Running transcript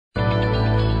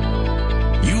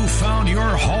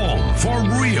your home for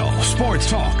real sports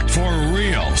talk for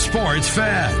real sports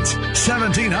fans.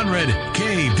 1700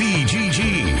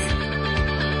 KBGG.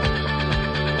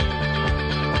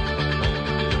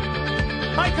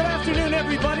 Hi, good afternoon,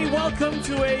 everybody. Welcome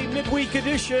to a midweek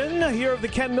edition here of the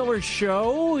Ken Miller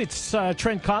Show. It's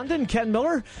Trent Condon, Ken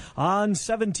Miller on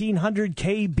 1700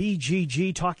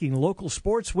 KBGG, talking local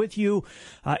sports with you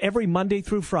every Monday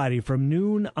through Friday from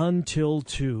noon until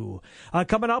 2.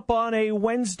 Coming up on a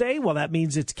Wednesday, well, that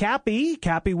means it's Cappy.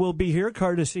 Cappy will be here,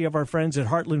 courtesy of our friends at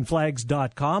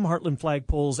heartlandflags.com. Heartland Flag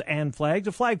Poles and Flags,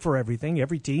 a flag for everything,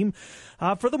 every team.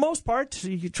 For the most part,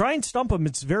 you try and stump them.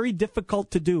 It's very difficult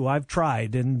to do. I've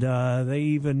tried. And they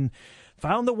even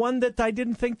found the one that I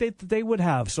didn't think that they would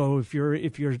have. So if you're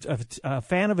a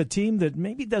fan of a team that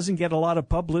maybe doesn't get a lot of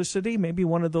publicity, maybe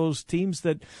one of those teams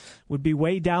that would be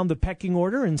way down the pecking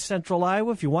order in Central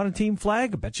Iowa, if you want a team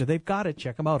flag, I bet you they've got it.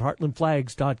 Check them out,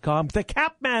 heartlandflags.com. The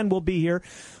Cap Man will be here.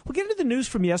 We'll get into the news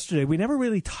from yesterday. We never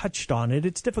really touched on it.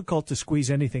 It's difficult to squeeze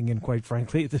anything in, quite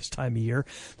frankly, at this time of year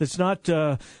that's not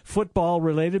football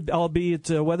related,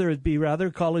 albeit whether it be rather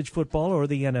college football or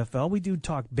the NFL. We do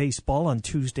talk baseball on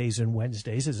Tuesdays and Wednesdays,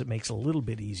 as it makes it a little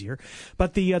bit easier.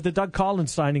 But the Doug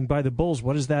Collins signing by the Bulls,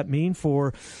 what does that mean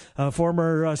for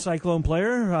former Cyclone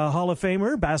player, Hall of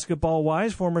Famer,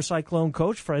 basketball-wise, former Cyclone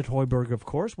coach, Fred Hoiberg, of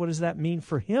course? What does that mean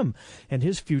for him and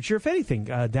his future, if anything,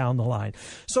 down the line?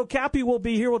 So Cappy will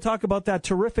be here. We'll talk about that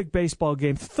terrific baseball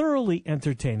game, thoroughly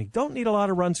entertaining. Don't need a lot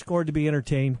of runs scored to be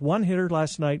entertained. One hitter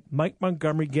last night, Mike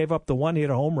Montgomery, gave up the one-hit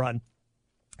home run.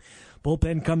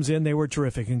 Bullpen comes in. They were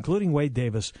terrific, including Wade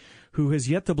Davis, who has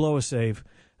yet to blow a save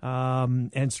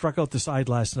and struck out the side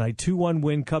last night. 2-1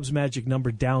 win. Cubs Magic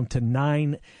number down to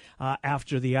 9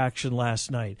 after the action last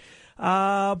night.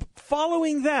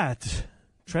 Following that,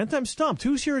 Trent, I'm stumped.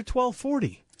 Who's here at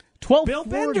 1240? Bill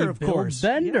Bender, of course.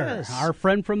 Bill Bender, yes. Our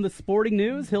friend from the Sporting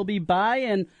News. He'll be by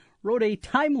and wrote a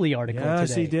timely article today.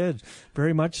 Yes, he did.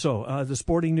 Very much so.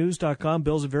 TheSportingNews.com.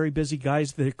 Bill's a very busy guy.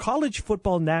 He's the college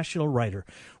football national writer.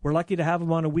 We're lucky to have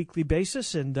him on a weekly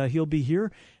basis, and he'll be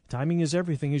here. Timing is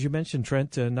everything, as you mentioned,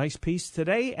 Trent. A nice piece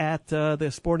today at the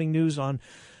Sporting News on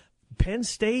Penn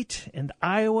State and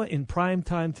Iowa in prime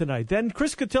time tonight. Then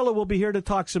Chris Cotillo will be here to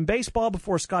talk some baseball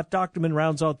before Scott Docterman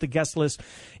rounds out the guest list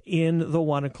in the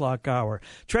 1 o'clock hour.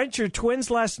 Trent, your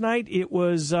Twins last night, it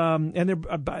was, and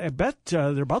I bet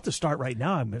they're about to start right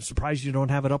now. I'm surprised you don't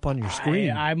have it up on your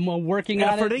screen. I'm working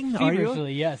on it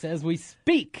feverishly, yes, as we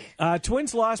speak.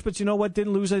 Twins lost, but you know what?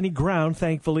 Didn't lose any ground,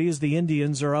 thankfully, as the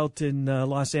Indians are out in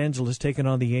Los Angeles taking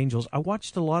on the Angels. I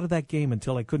watched a lot of that game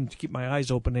until I couldn't keep my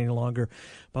eyes open any longer.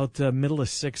 About middle of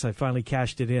 6, I finally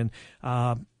cashed it in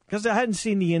because I hadn't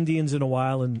seen the Indians in a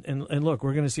while. And look,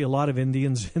 we're going to see a lot of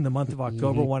Indians in the month of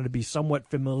October. Wanted to be somewhat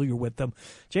familiar with them.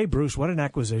 Jay Bruce, what an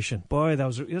acquisition! Boy,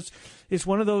 it's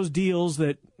one of those deals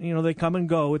that they come and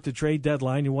go at the trade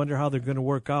deadline. You wonder how they're going to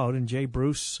work out. And Jay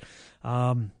Bruce.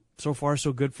 So far,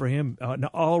 so good for him. An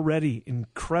already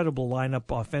incredible lineup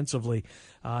offensively.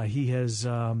 He has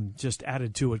just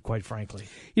added to it, quite frankly.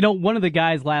 One of the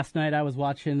guys last night I was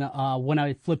watching when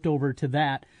I flipped over to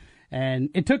that, and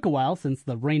it took a while since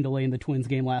the rain delay in the Twins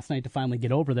game last night to finally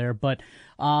get over there, but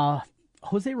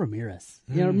Jose Ramirez.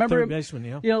 Remember third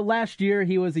baseman, yeah. Last year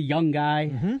he was a young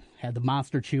guy, had the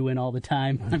monster chew in all the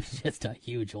time. Just a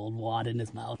huge old wad in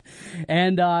his mouth.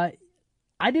 And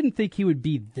I didn't think he would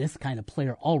be this kind of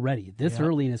player already, this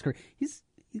early in his career. He's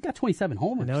got 27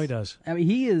 homers. I know he does. I mean,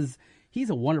 he's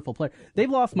a wonderful player. They've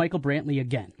lost Michael Brantley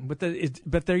again. But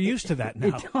they're used to that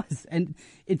now. It does, and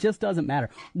it just doesn't matter.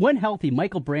 When healthy,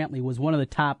 Michael Brantley was one of the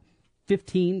top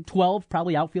 15, 12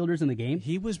 probably outfielders in the game.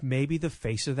 He was maybe the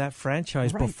face of that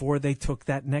franchise before they took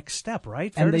that next step,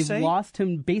 right? Fair and they've lost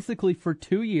him basically for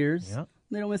 2 years. Yeah.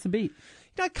 They don't miss a beat.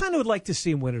 I kind of would like to see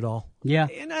him win it all. Yeah.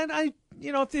 And I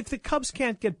if the Cubs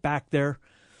can't get back there,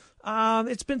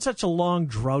 it's been such a long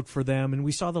drought for them, and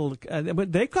we saw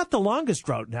they've got the longest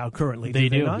drought now currently. They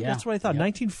do. Not? Yeah. That's what I thought.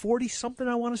 1940 something,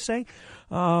 I want to say,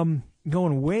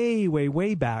 going way, way,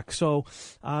 way back. So,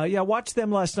 watch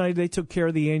them last night. They took care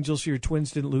of the Angels. Your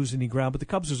Twins didn't lose any ground, but the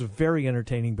Cubs was a very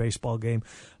entertaining baseball game.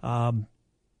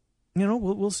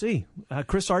 We'll see.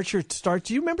 Chris Archer starts.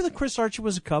 Do you remember that Chris Archer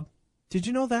was a Cub? Did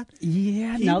you know that?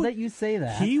 Yeah, now that you say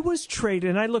that. He was traded,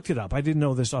 and I looked it up. I didn't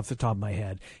know this off the top of my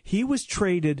head. He was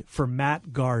traded for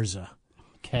Matt Garza.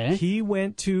 Okay. He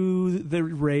went to the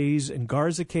Rays, and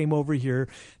Garza came over here.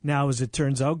 Now, as it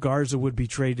turns out, Garza would be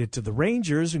traded to the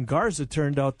Rangers, and Garza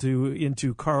turned out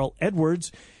into Carl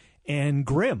Edwards and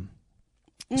Grimm.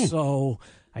 So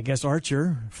I guess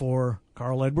Archer for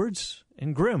Carl Edwards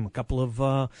and Grimm, a couple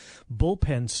of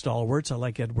bullpen stalwarts. I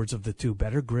like Edwards of the two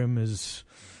better. Grimm is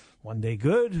 1 day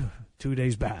good, 2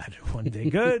 days bad. 1 day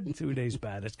good, 2 days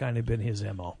bad. It's kind of been his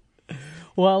MO.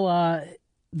 Well,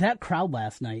 that crowd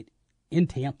last night in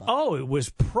Tampa. Oh, it was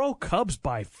pro Cubs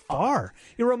by far.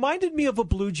 It reminded me of a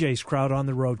Blue Jays crowd on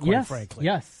the road, quite frankly.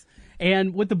 Yes.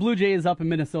 And with the Blue Jays up in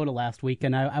Minnesota last week,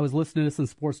 and I was listening to some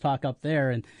sports talk up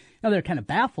there, and they're kind of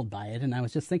baffled by it. And I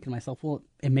was just thinking to myself, well,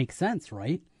 it makes sense,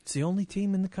 right? It's the only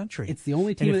team in the country. It's the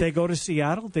only team. And if they go to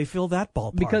Seattle, they fill that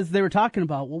ballpark. Because they were talking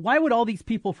about, well, why would all these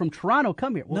people from Toronto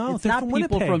come here? Well, No, it's they're not from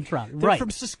people Winnipeg. from Toronto. They're right.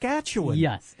 from Saskatchewan.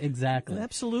 Yes, exactly.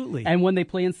 Absolutely. And when they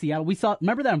play in Seattle, we saw,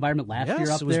 remember that environment last year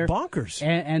up it was there? bonkers.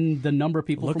 And the number of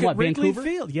people Look from at Wrigley Vancouver?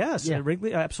 Field. Yes, Yeah.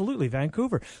 Wrigley, absolutely,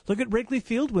 Vancouver. Look at Wrigley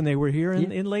Field when they were here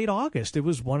in late August. It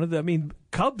was one of the,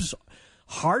 Cubs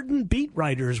hardened beat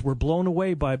writers were blown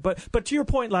away by, but to your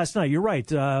point last night, you're right.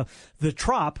 The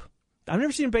Trop, I've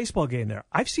never seen a baseball game there.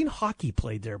 I've seen hockey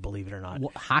played there, believe it or not.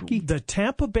 What, hockey? The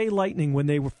Tampa Bay Lightning, when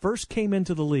they first came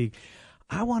into the league,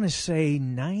 I want to say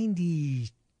 90,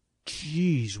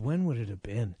 when would it have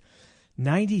been?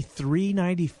 93,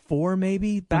 94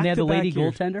 maybe? When they had the Back-to-back lady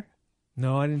years. goaltender?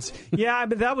 No, I didn't. Yeah,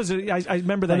 but that was I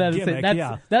remember that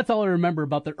gimmick. That's all I remember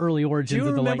about the early origins Do you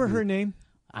of the remember Lightning. her name?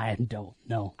 I don't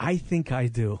know. I think I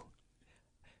do.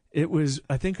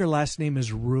 I think her last name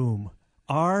is Room.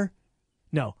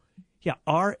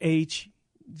 R-H.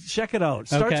 Check it out.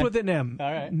 Starts Okay. with an M.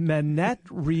 All right. Manette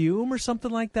Rium or something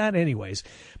like that. Anyways.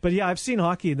 But yeah, I've seen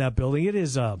hockey in that building. It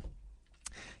is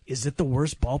it the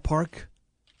worst ballpark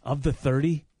of the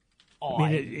 30? Oh, I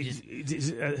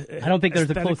don't think there's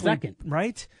a close second.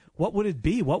 Right? What would it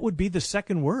be? What would be the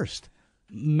second worst?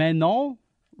 Manon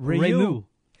Ryu.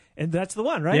 And that's the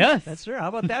one, right? Yes. That's her. How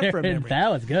about that for a memory?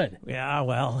 That was good. Yeah,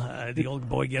 well, the old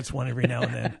boy gets one every now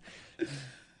and then.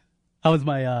 How was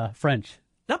my French?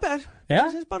 Not bad. Yeah?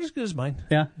 It's about as good as mine.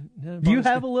 Yeah. About Do you as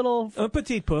have good. a little...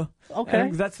 Petit peu. Okay.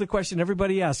 And that's the question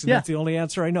everybody asks, and Yeah. that's the only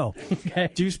answer I know. Okay.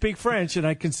 Do you speak French? And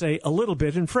I can say a little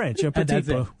bit in French. A petit That's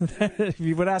peu. If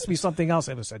you would ask me something else,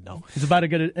 I would have said no. It's about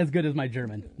as good as my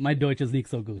German. My Deutsch is nicht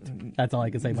so gut. That's all I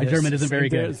can say. My German isn't very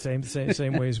good. Same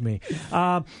way as me.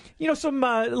 Some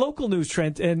local news,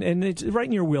 Trent, and it's right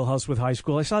in your wheelhouse with high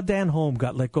school. I saw Dan Holm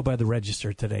got let go by the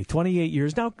Register today. 28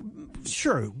 years. Now,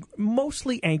 sure,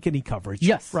 mostly Ankeny coverage.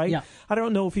 Yes, Right? yeah. I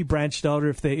don't know if he branched out or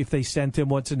if they sent him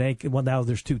once an Ankeny. Well, now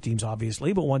there's two teams,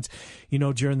 obviously, but once,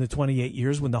 during the 28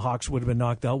 years when the Hawks would have been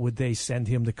knocked out, would they send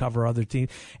him to cover other teams?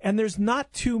 And there's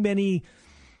not too many.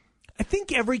 I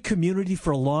think every community for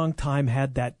a long time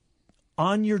had that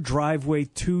on your driveway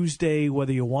Tuesday,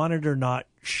 whether you want it or not,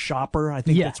 shopper. I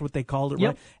think that's what they called it,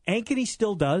 Yep. right? Ankeny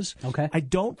still does. Okay. I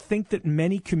don't think that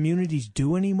many communities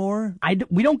do anymore.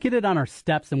 We don't get it on our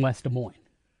steps in West Des Moines,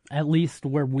 at least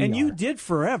where we And are. you did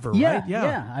forever, Yeah, right?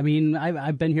 yeah. I mean,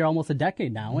 I've been here almost a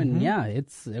decade now, and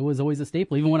it was always a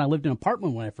staple. Even when I lived in an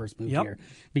apartment when I first moved Yep. here,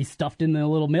 be stuffed in the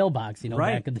little mailbox,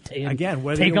 Right. back in the day. And Again,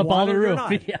 whether take you up all want the it or roof.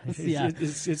 not.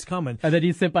 Yes, It's coming. And then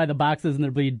you sit by the boxes, and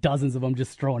there'd be dozens of them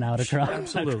just thrown out across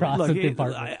Absolutely. across Look, the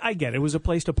apartment. I get it. It was a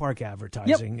place to park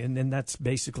advertising, and that's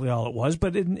basically all it was.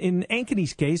 But in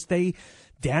Ankeny's case,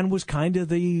 Dan was kind of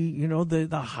the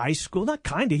high school, not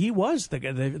kind of, he was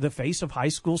the face of high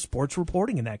school sports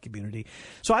reporting in that community.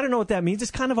 So I don't know what that means.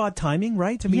 It's kind of odd timing,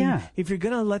 right? I mean, Yeah. if you're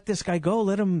going to let this guy go,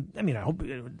 let him. I mean, I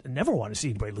never want to see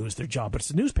anybody lose their job, but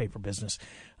it's a newspaper business.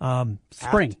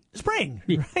 Spring,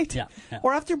 right? Yeah.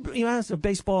 Or after after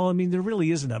baseball, I mean, there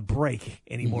really isn't a break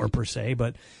anymore per se,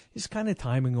 but it's kind of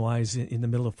timing wise in the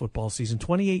middle of football season.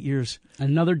 28 years.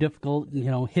 Another difficult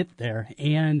hit there,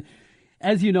 and.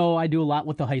 As you know, I do a lot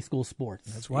with the high school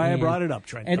sports. That's why I brought it up,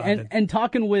 Trent. And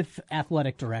talking with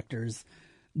athletic directors,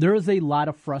 there is a lot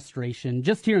of frustration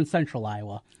just here in Central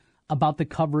Iowa about the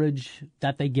coverage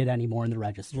that they get anymore in the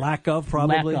Register. Lack of,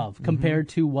 probably. Lack of, compared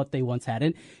to what they once had.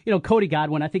 And, Cody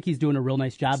Godwin, I think he's doing a real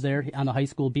nice job there on the high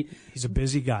school beat. He's a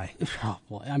busy guy. Oh,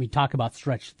 well, I mean, talk about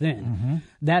stretched thin.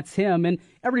 That's him. And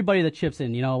everybody that chips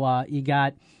in, you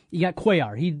got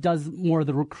Cuellar. He does more of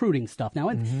the recruiting stuff now.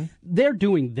 And they're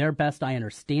doing their best. I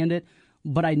understand it.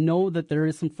 But I know that there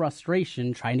is some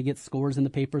frustration trying to get scores in the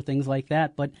paper, things like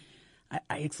that. But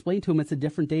I explained to him it's a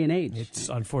different day and age. It's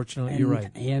unfortunately, you're right.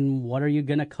 And what are you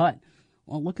going to cut?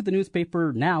 Well, look at the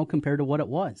newspaper now compared to what it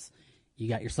was. You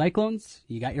got your Cyclones.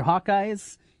 You got your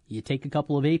Hawkeyes. You take a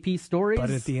couple of AP stories. But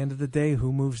at the end of the day,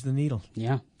 who moves the needle?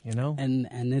 Yeah. And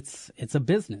it's a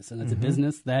business, and it's a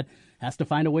business that has to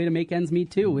find a way to make ends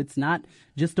meet too. It's not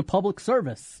just a public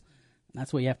service.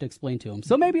 That's what you have to explain to them.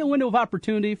 So maybe a window of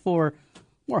opportunity for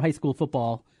more high school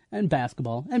football and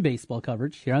basketball and baseball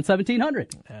coverage here on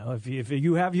 1700. Now, if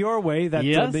you have your way,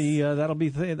 that'll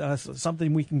be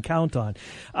something we can count on.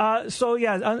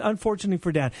 Unfortunately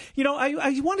for Dan.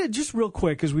 I wanted just real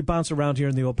quick as we bounce around here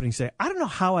in the opening say, I don't know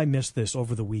how I missed this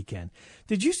over the weekend.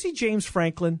 Did you see James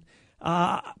Franklin?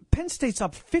 Penn State's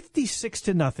up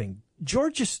 56-0.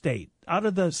 Georgia State out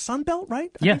of the Sun Belt,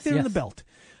 right? I think they're in the belt.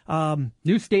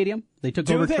 New stadium. They took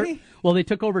over. They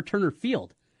took over Turner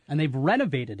Field. And they've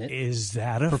renovated it. Is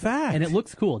that a fact? And it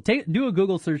looks cool. Do a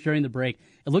Google search during the break.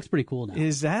 It looks pretty cool now.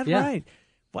 Is that right?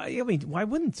 Why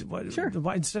wouldn't? Sure.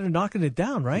 Why, instead of knocking it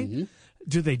down, right? Mm-hmm.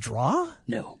 Do they draw?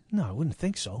 No, I wouldn't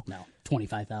think so. No,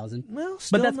 25,000. Well,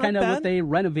 still but that's not kind of bad. what they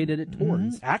renovated it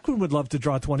towards. Mm-hmm. Akron would love to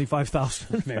draw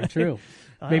 25,000. Very true.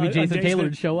 Maybe Jason Taylor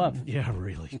would show up. Yeah,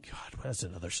 really. God, that's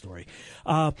another story.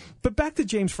 But back to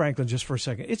James Franklin just for a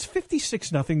second. It's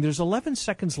 56-0. There's 11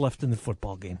 seconds left in the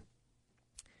football game.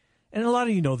 And a lot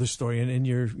of you know this story, and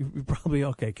you're probably,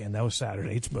 okay, Ken, that was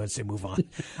Saturday. Let's say move on.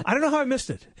 I don't know how I missed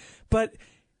it. But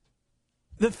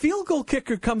the field goal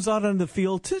kicker comes out on the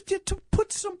field to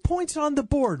put some points on the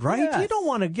board, right? Yes. You don't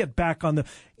want to get back on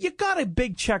you got a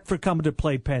big check for coming to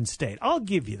play Penn State. I'll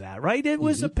give you that, right? It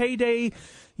was a payday.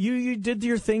 You did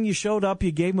your thing. You showed up.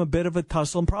 You gave him a bit of a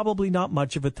tussle, and probably not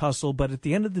much of a tussle. But at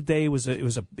the end of the day, it was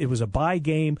a bye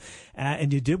game,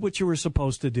 and you did what you were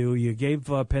supposed to do. You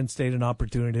gave Penn State an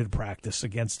opportunity to practice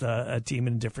against a team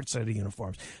in a different set of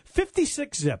uniforms.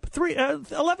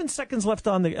 56-0. 11 seconds left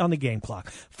on the game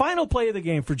clock. Final play of the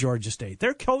game for Georgia State.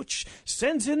 Their coach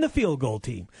sends in the field goal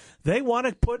team. They want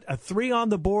to put a 3 on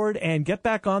the board and get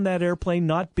back on that airplane,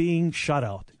 not being shut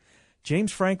out.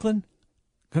 James Franklin,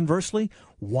 conversely,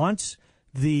 wants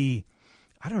the,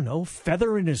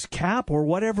 feather in his cap or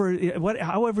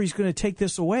however he's going to take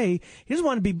this away. He doesn't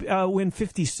want to win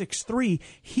 56-3.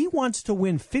 He wants to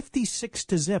win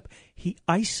 56-0. He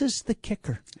ices the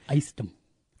kicker. Iced him.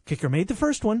 Kicker made the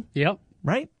first one. Yep.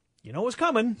 Right? You know what's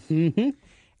coming. Mm-hmm.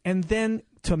 And then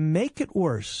to make it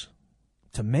worse,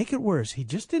 he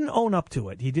just didn't own up to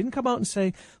it. He didn't come out and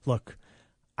say, look,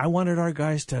 I wanted our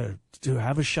guys to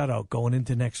have a shutout going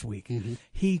into next week. Mm-hmm.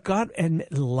 He got and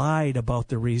lied about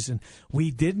the reason.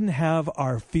 We didn't have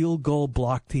our field goal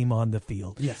block team on the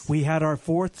field. Yes. We had our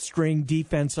 4th string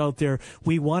defense out there.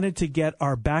 We wanted to get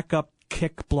our backup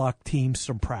kick block team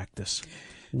some practice.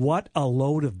 What a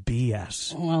load of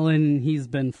BS. Well, and he's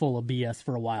been full of BS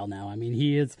for a while now. I mean,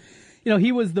 he is,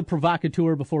 he was the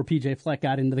provocateur before P.J. Fleck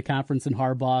got into the conference in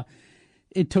Harbaugh.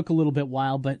 It took a little bit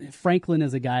while, but Franklin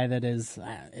is a guy that is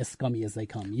as scummy as they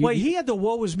come. He had the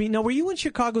woe is me. Now, were you in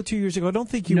Chicago 2 years ago? I don't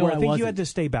think you were. I think you had to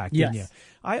stay back, didn't you?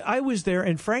 I was there,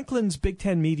 and Franklin's Big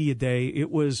Ten Media Day,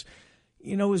 it was,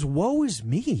 it was woe is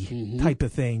me type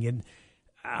of thing. And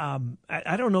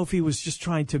I don't know if he was just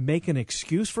trying to make an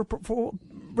excuse for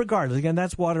regardless. Again,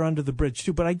 that's water under the bridge,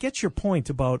 too. But I get your point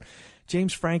about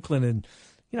James Franklin and,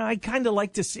 I kind of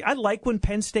like to see. I like when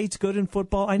Penn State's good in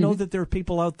football. I know that there are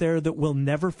people out there that will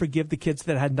never forgive the kids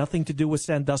that had nothing to do with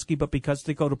Sandusky, but because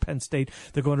they go to Penn State,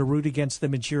 they're going to root against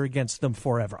them and cheer against them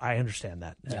forever. I understand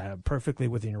that perfectly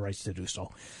within your rights to do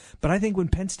so. But I think when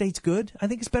Penn State's good, I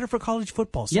think it's better for college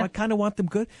football. So I kind of want them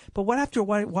good. But what after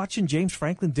watching James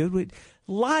Franklin do with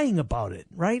lying about it,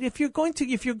 right? If you're going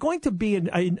to be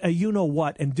a you know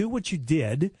what and do what you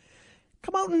did,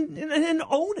 come out and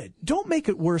own it. Don't make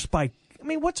it worse by.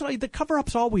 The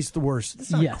cover-up's always the worst. It's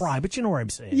not a crime, but you know what I'm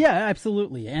saying. Yeah,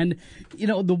 absolutely. And,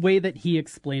 the way that he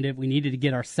explained it, we needed to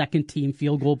get our second team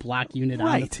field goal block unit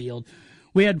on the field.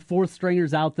 We had 4th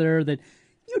stringers out there that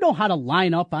how to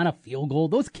line up on a field goal.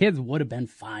 Those kids would have been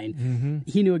fine. Mm-hmm.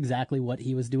 He knew exactly what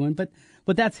he was doing, but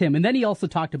that's him. And then he also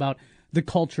talked about the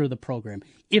culture of the program.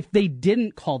 If they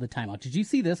didn't call the timeout, did you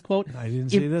see this quote? I didn't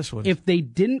see this one. If they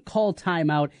didn't call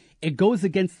timeout, it goes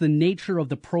against the nature of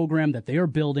the program that they are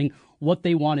building, what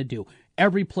they want to do.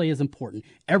 Every play is important.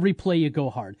 Every play you go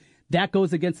hard. That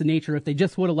goes against the nature if they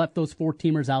just would have left those 4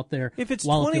 teamers out there. If it's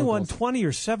 21-20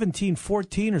 or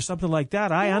 17-14 or something like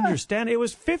that, I understand. It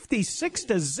was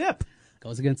 56-0.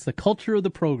 Goes against the culture of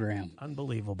the program.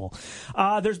 Unbelievable.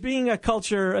 There's being a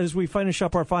culture as we finish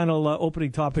up our final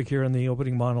opening topic here in the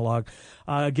opening monologue.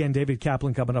 Again, David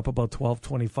Kaplan coming up about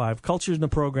 12:25. Culture in the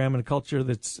program and a culture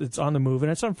that's on the move,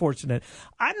 and it's unfortunate.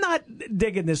 I'm not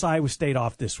digging this Iowa State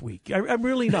off this week. I'm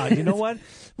really not. You know what?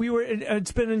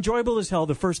 It's been enjoyable as hell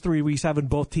the first 3 weeks having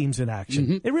both teams in action.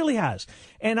 Mm-hmm. It really has.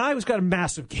 And Iowa's got a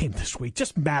massive game this week,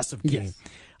 just massive game. Yes.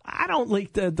 I don't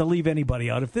like to leave anybody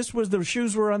out. If this was the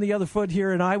shoes were on the other foot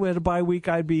here and Iowa had a bye week,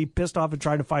 I'd be pissed off and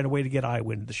trying to find a way to get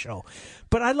Iowa into the show.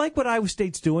 But I like what Iowa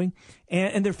State's doing,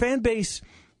 and their fan base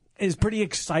is pretty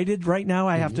excited right now,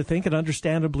 I have to think, and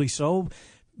understandably so.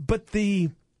 But the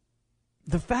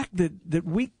the fact that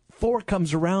week 4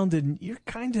 comes around and you're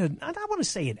kind of, I don't want to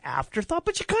say an afterthought,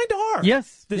 but you kind of are.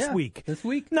 Yes. This week. This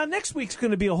week. Now, next week's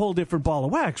going to be a whole different ball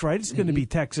of wax, right? It's going to be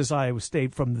Texas, Iowa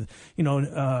State from the,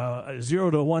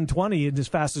 0 to 120 and as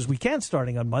fast as we can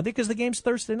starting on Monday because the game's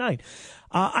Thursday night.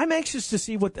 I'm anxious to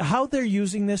see how they're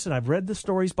using this, and I've read the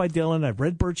stories by Dylan. I've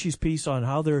read Birchie's piece on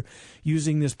how they're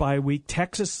using this bye week.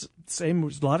 Texas, same.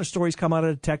 A lot of stories come out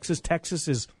of Texas. Texas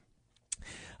is...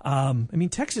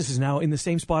 Texas is now in the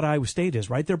same spot Iowa State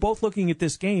is, right? They're both looking at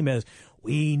this game as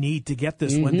we need to get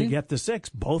this one to get the 6.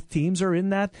 Both teams are in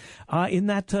that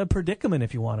predicament,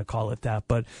 if you want to call it that.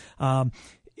 But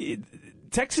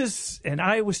Texas and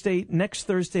Iowa State next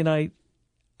Thursday night.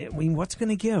 I mean, what's going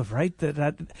to give, right?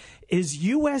 That is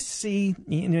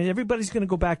USC. Everybody's going to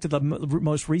go back to the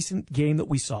most recent game that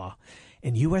we saw,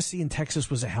 and USC and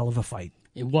Texas was a hell of a fight.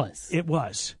 It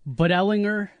was. But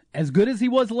Ehlinger, as good as he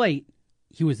was late,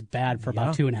 he was bad for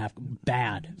about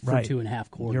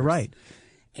 2.5 quarters. You're right.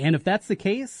 And if that's the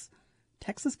case,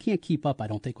 Texas can't keep up, I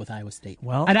don't think, with Iowa State.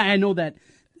 Well, and I know that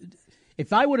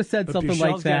if I would have said something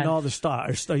like that, getting all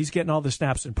the he's getting all the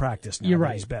snaps in practice now. You're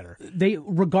right. He's better.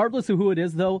 Regardless of who it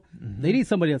is, though, they need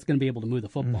somebody that's going to be able to move the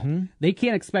football. They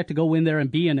can't expect to go in there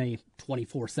and be in a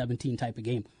 24-17 type of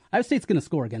game. Iowa State's going to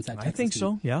score against that Texas I think team.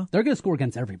 so, yeah. They're going to score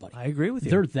against everybody. I agree with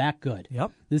you. They're that good.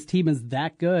 Yep. This team is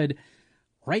that good.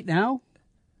 Right now,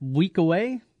 week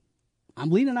away, I'm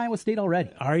leaning Iowa State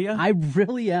already. Are you? I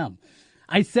really am.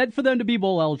 I said for them to be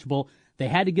bowl eligible, they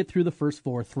had to get through the first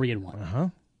 4,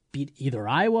 3-1. Beat either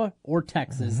Iowa or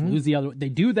Texas, lose the other. They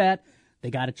do that,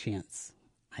 they got a chance.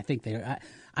 I think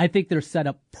they're set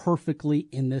up perfectly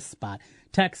in this spot.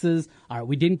 Texas, all right,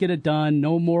 we didn't get it done,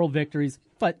 no moral victories,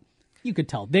 but you could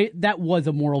tell that was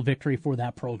a moral victory for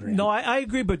that program. No, I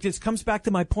agree, but this comes back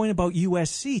to my point about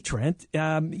USC, Trent.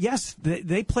 Yes,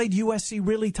 they played USC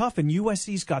really tough, and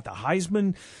USC's got the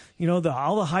Heisman, all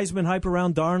the Heisman hype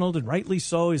around Darnold, and rightly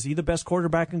so. Is he the best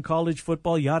quarterback in college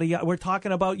football? Yada, yada. We're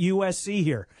talking about USC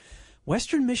here.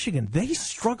 Western Michigan, they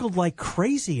struggled like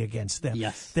crazy against them.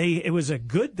 Yes. They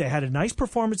had a nice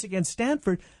performance against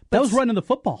Stanford. That was running the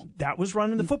football.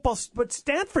 But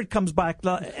Stanford comes back,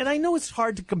 and I know it's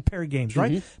hard to compare games,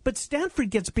 right? But Stanford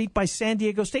gets beat by San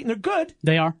Diego State, and they're good.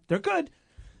 They are. They're good.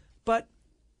 But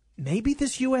maybe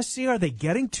this USC, are they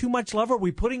getting too much love? Are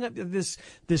we putting up this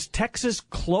Texas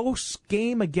close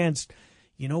game against,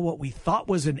 what we thought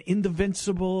was an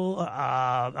invincible,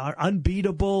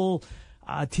 unbeatable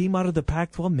team out of the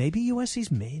Pac-12? Maybe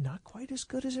USC's not quite as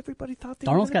good as everybody thought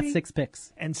they were going to be. Darnold's got 6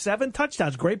 picks. And 7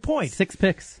 touchdowns. Great point. 6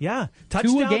 picks. Yeah.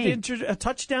 2 a game.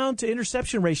 Touchdown to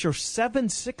interception ratio,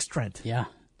 7-6, Trent. Yeah.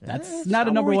 That's not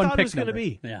a number 1 pick it's going to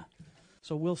be. Yeah.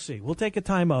 So we'll see. We'll take a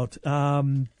timeout.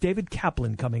 David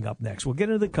Kaplan coming up next. We'll get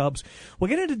into the Cubs. We'll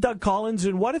get into Doug Collins.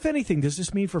 And what, if anything, does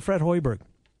this mean for Fred Hoiberg?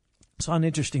 Saw an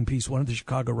interesting piece. One of the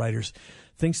Chicago writers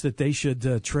thinks that they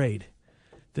should trade.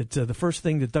 That the first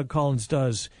thing that Doug Collins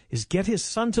does is get his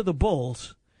son to the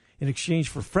Bulls in exchange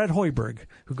for Fred Hoiberg,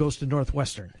 who goes to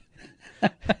Northwestern.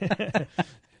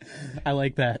 I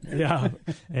like that. Yeah,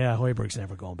 Hoiberg's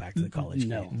never going back to the college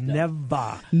game.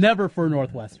 No. Never for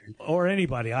Northwestern. Or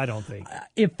anybody, I don't think.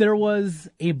 If there was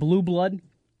a blue blood,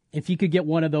 if you could get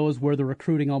one of those where the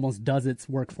recruiting almost does its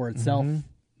work for itself,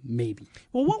 maybe.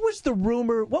 Well, what was the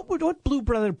rumor? What blue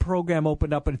blood program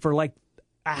opened up, and for like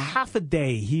a half a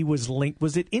day he was linked?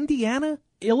 Was it Indiana?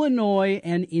 Illinois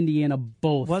and Indiana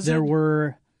both. There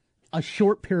were a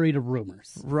short period of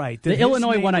rumors. Right. The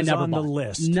Illinois one I never on bought. The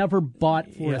list. Never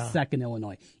bought for a second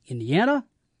Illinois. Indiana,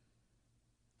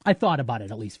 I thought about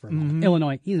it at least for a moment.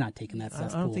 Illinois, he's not taking that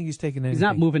cesspool. I don't think he's taking anything. He's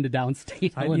not moving to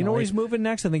downstate Illinois. You know where he's moving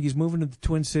next? I think he's moving to the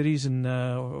Twin Cities, and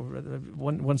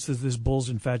once this Bulls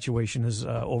infatuation is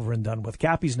over and done with.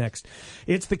 Cappy's next.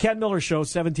 It's the Ken Miller Show,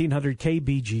 1700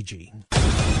 KBGG.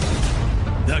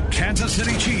 The Kansas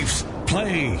City Chiefs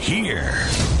play here.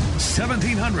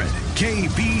 1700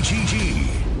 KBGG.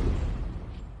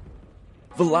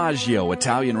 Villaggio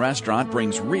Italian Restaurant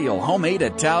brings real homemade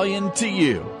Italian to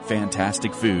you.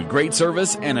 Fantastic food, great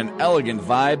service, and an elegant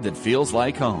vibe that feels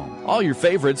like home. All your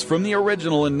favorites from the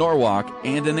original in Norwalk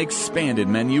and an expanded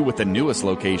menu with the newest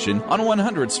location on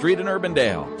 100th Street in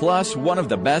Urbandale. Plus, one of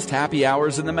the best happy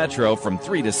hours in the metro from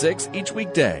 3 to 6 each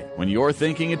weekday. When you're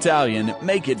thinking Italian,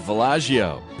 make it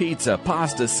Villaggio. Pizza,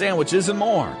 pasta, sandwiches, and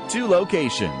more. 2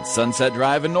 locations, Sunset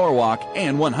Drive in Norwalk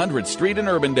and 100th Street in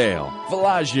Urbandale.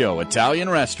 Villaggio Italian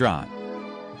Restaurant.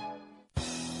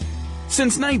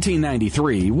 Since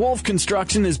 1993, Wolf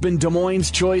Construction has been Des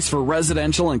Moines' choice for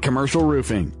residential and commercial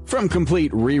roofing. From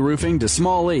complete re-roofing to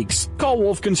small leaks, call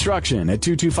Wolf Construction at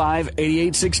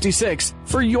 225-8866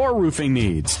 for your roofing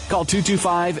needs. Call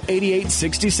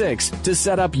 225-8866 to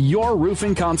set up your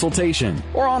roofing consultation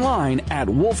or online at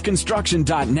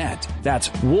wolfconstruction.net. That's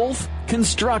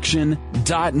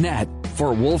wolfconstruction.net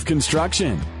for Wolf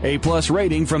Construction. A+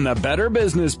 rating from the Better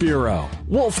Business Bureau.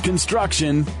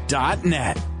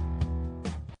 wolfconstruction.net.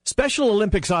 Special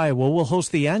Olympics Iowa will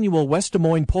host the annual West Des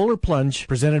Moines Polar Plunge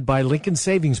presented by Lincoln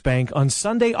Savings Bank on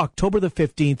Sunday, October the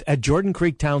 15th at Jordan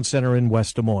Creek Town Center in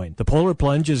West Des Moines. The Polar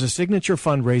Plunge is a signature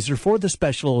fundraiser for the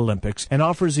Special Olympics and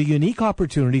offers a unique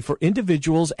opportunity for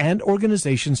individuals and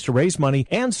organizations to raise money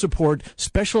and support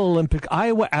Special Olympic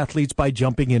Iowa athletes by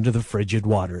jumping into the frigid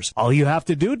waters. All you have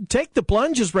to do to take the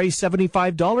plunge is raise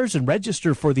 $75 and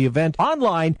register for the event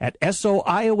online at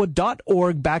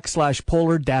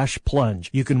soiowa.org/polar-plunge.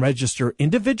 You can register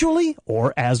individually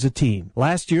or as a team.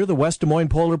 Last year, the West Des Moines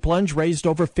Polar Plunge raised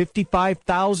over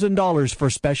 $55,000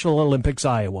 for Special Olympics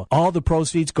Iowa. All the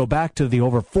proceeds go back to the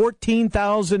over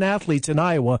 14,000 athletes in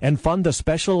Iowa and fund the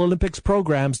Special Olympics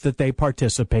programs that they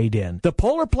participate in. The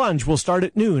Polar Plunge will start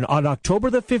at noon on October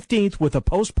the 15th with a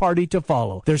post-party to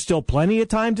follow. There's still plenty of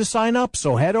time to sign up,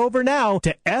 so head over now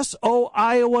to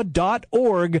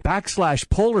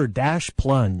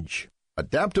soiowa.org/polar-plunge.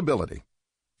 Adaptability.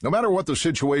 No matter what the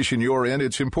situation you're in,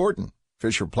 it's important.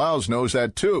 Fisher Plows knows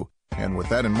that too. And with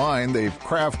that in mind, they've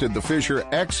crafted the Fisher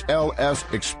XLS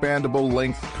Expandable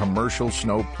Length Commercial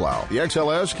Snow Plow. The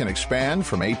XLS can expand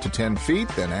from 8 to 10 feet,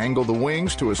 then angle the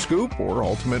wings to a scoop or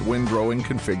ultimate windrowing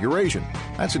configuration.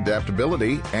 That's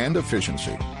adaptability and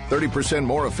efficiency. 30%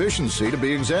 more efficiency to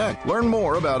be exact. Learn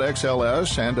more about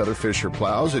XLS and other Fisher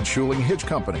Plows at Schuling Hitch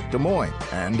Company, Des Moines,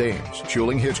 and Ames.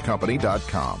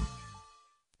 SchulingHitchCompany.com.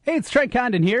 Hey, it's Trent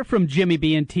Condon here from Jimmy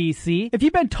B and TC. If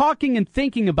you've been talking and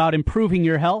thinking about improving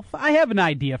your health, I have an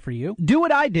idea for you. Do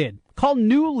what I did. Call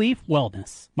New Leaf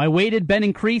Wellness. My weight had been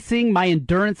increasing, my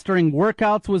endurance during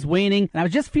workouts was waning, and I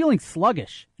was just feeling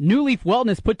sluggish. New Leaf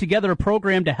Wellness put together a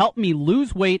program to help me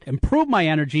lose weight, improve my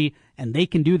energy, and they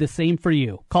can do the same for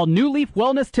you. Call New Leaf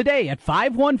Wellness today at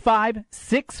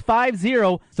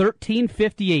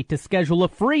 515-650-1358 to schedule a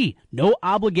free,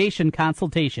 no-obligation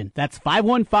consultation. That's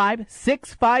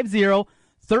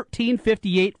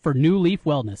 515-650-1358 for New Leaf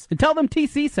Wellness. And tell them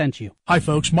TC sent you. Hi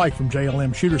folks, Mike from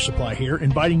JLM Shooter Supply here,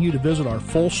 inviting you to visit our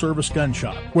full-service gun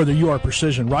shop. Whether you are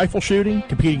precision rifle shooting,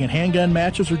 competing in handgun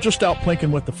matches, or just out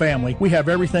plinking with the family, we have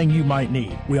everything you might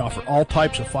need. We offer all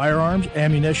types of firearms,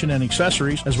 ammunition, and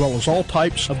accessories, as well as all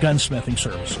types of gunsmithing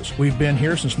services. We've been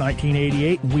here since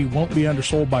 1988, and we won't be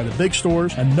undersold by the big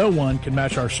stores, and no one can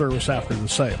match our service after the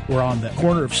sale. We're on the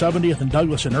corner of 70th and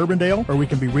Douglas in Urbandale, or we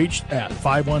can be reached at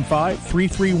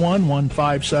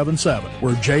 515-331-1577.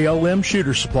 We're JLM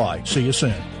Shooter Supply. See you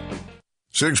soon.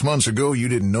 6 months ago, you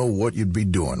didn't know what you'd be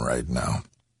doing right now.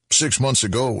 6 months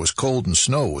ago, it was cold and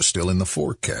snow was still in the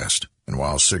forecast. And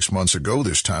while 6 months ago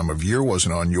this time of year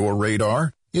wasn't on your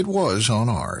radar, it was on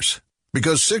ours.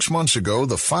 Because 6 months ago,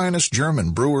 the finest German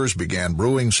brewers began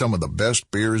brewing some of the best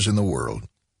beers in the world.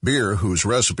 Beer whose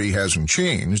recipe hasn't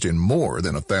changed in more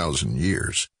than 1,000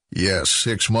 years. Yes,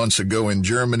 6 months ago in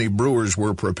Germany, brewers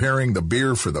were preparing the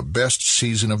beer for the best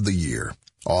season of the year.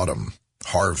 Autumn,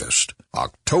 harvest,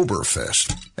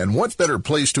 Oktoberfest. And what better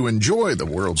place to enjoy the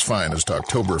world's finest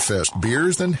Oktoberfest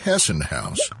beers than Hessen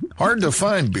House? Hard to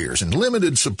find beers in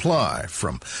limited supply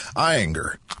from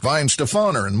Eyinger,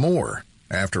 Weinstefaner, and more.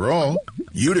 After all,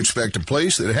 you'd expect a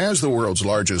place that has the world's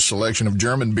largest selection of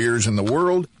German beers in the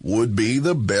world would be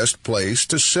the best place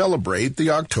to celebrate the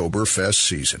Oktoberfest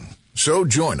season. So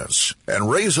join us and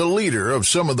raise a liter of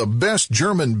some of the best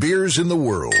German beers in the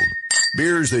world.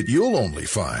 Beers that you'll only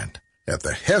find at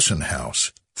the Hessen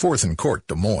House, 4th and Court,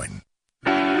 Des Moines.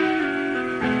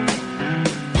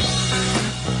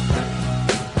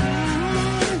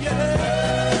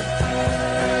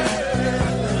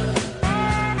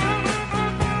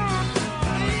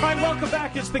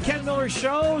 It's the Ken Miller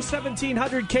Show,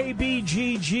 1700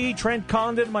 KBGG. Trent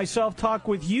Condon, myself, talk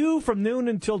with you from noon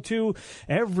until 2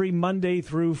 every Monday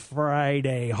through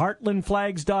Friday.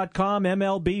 HeartlandFlags.com,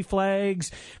 MLB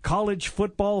flags, college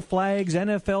football flags,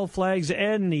 NFL flags,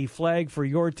 any flag for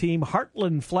your team.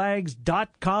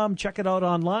 HeartlandFlags.com. Check it out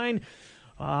online.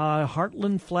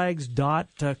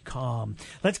 HeartlandFlags.com.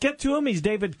 Let's get to him. He's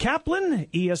David Kaplan,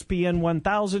 ESPN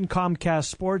 1000, Comcast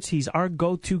Sports. He's our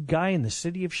go-to guy in the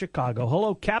city of Chicago.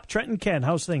 Hello, Cap, Trent, and Ken.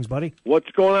 How's things, buddy?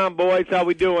 What's going on, boys? How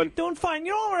we doing? Doing fine.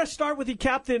 You know, I want to start with you,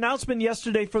 Cap. The announcement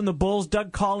yesterday from the Bulls,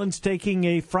 Doug Collins taking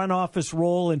a front office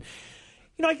role, and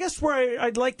I guess where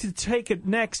I'd like to take it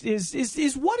next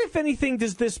is what, if anything,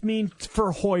 does this mean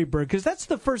for Hoiberg? Because that's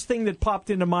the first thing that popped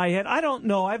into my head. I don't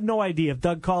know. I have no idea if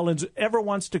Doug Collins ever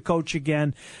wants to coach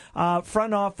again.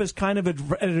 Front office, kind of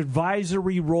an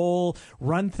advisory role,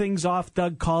 run things off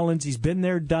Doug Collins. He's been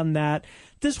there, done that.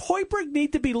 Does Hoiberg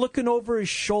need to be looking over his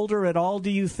shoulder at all, do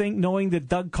you think, knowing that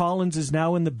Doug Collins is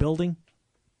now in the building?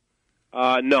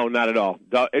 No, not at all.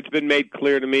 It's been made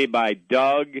clear to me by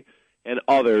Doug and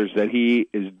others that he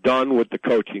is done with the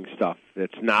coaching stuff.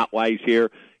 That's not why he's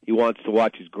here. He wants to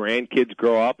watch his grandkids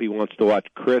grow up. He wants to watch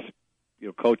Chris,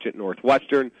 coach at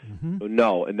Northwestern. So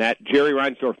no, and that Jerry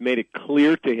Reinsdorf made it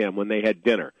clear to him when they had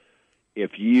dinner.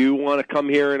 If you want to come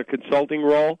here in a consulting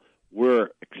role, we're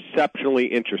exceptionally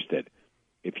interested.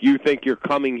 If you think you're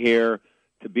coming here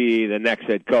to be the next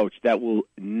head coach, that will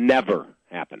never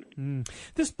happen.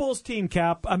 This Bulls team,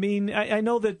 Cap, I mean, I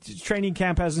know that training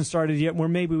camp hasn't started yet, where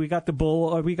maybe we got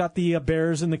the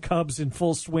Bears and the Cubs in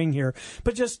full swing here,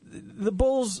 but just the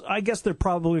Bulls, I guess they're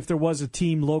probably, if there was a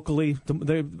team locally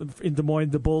in Des Moines,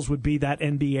 the Bulls would be that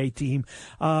NBA team,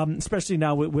 especially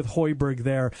now with Hoiberg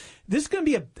there. This is going to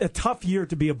be a tough year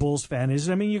to be a Bulls fan, isn't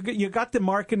it? I mean, you got the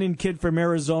Markkanen kid from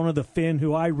Arizona, the Finn,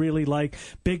 who I really like,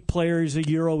 big player, he's a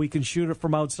Euro, he can shoot it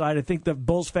from outside. I think the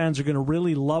Bulls fans are going to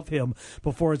really love him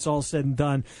before it's all said and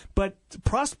done. But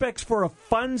prospects for a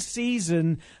fun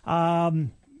season,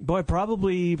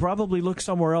 probably look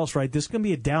somewhere else, right? This is going to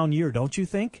be a down year, don't you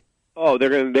think? Oh,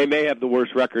 they may have the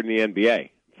worst record in the NBA. In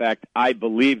fact, I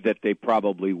believe that they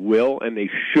probably will, and they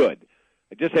should.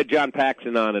 I just had John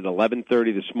Paxson on at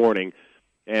 11:30 this morning,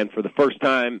 and for the first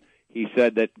time, he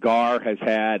said that Gar has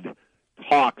had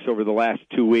talks over the last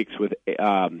 2 weeks with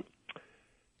Dwayne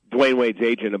Wade's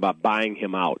agent about buying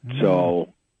him out.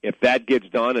 So if that gets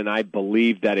done, and I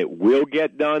believe that it will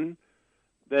get done,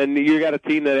 then you got a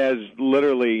team that has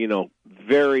literally,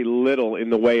 very little in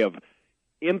the way of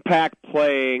impact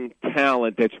playing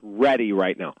talent that's ready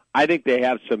right now. I think they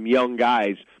have some young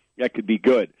guys that could be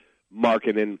good.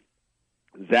 Markkanen,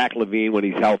 Zach LaVine when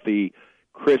he's healthy,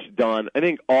 Chris Dunn. I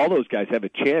think all those guys have a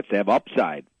chance to have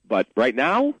upside. But right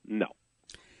now, no.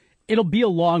 It'll be a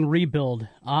long rebuild.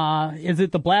 Is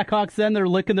it the Blackhawks then? They're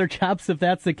licking their chops if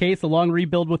that's the case, a long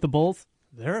rebuild with the Bulls?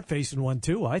 They're facing one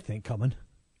too, I think, coming.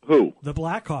 Who? The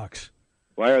Blackhawks.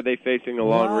 Why are they facing a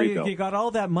long rebuild? You got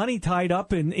all that money tied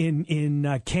up in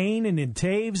Kane and in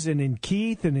Taves and in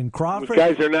Keith and in Crawford.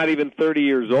 Those guys are not even 30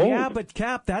 years old. Yeah, but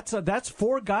Cap, that's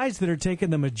four guys that are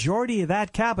taking the majority of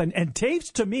that cap. And Taves,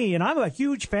 to me, and I'm a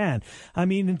huge fan. I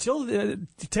mean, until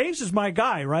Taves is my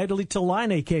guy, right? Until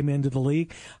Laine came into the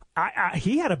league.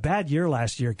 He had a bad year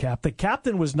last year, Cap. The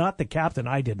captain was not the captain,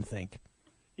 I didn't think.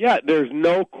 Yeah, there's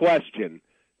no question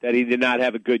that he did not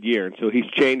have a good year. And so he's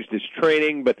changed his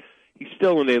training, but he's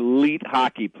still an elite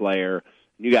hockey player.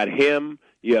 You got him,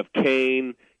 you have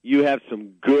Kane, you have some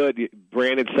good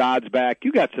Brandon Saad's back.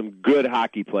 You got some good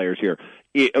hockey players here.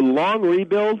 A long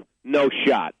rebuild, no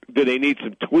shot. Do they need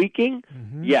some tweaking?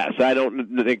 Yes. I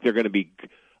don't think they're going to be,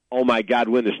 oh my God,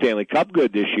 win the Stanley Cup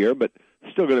good this year, but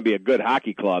still going to be a good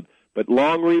hockey club. But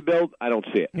long rebuild, I don't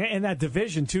see it. And that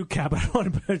division too, Cap. I don't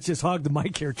want to just hog the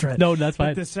mic here, Trent. No, that's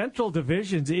fine. But the Central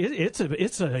Divisions, it's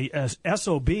a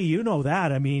SOB. You know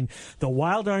that. I mean, the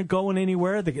Wild aren't going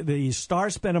anywhere. The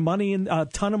Stars spent a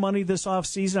ton of money this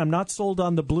offseason. I'm not sold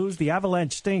on the Blues. The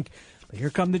Avalanche stink. But here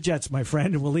come the Jets, my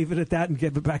friend, and we'll leave it at that and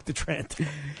give it back to Trent.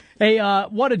 Hey,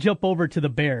 want to jump over to the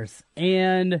Bears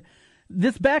and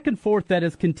this back and forth that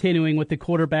is continuing with the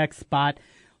quarterback spot.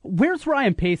 Where's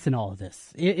Ryan Pace in all of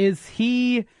this? Is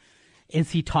he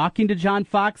talking to John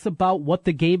Fox about what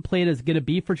the game plan is going to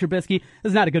be for Trubisky? This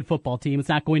is not a good football team. It's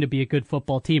not going to be a good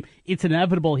football team. It's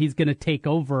inevitable he's going to take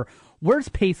over. Where's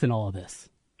Pace in all of this?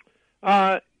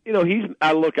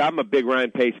 Look, I'm a big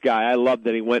Ryan Pace guy. I love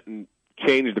that he went and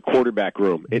changed the quarterback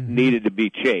room. It needed to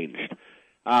be changed.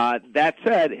 That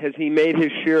said, has he made his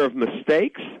share of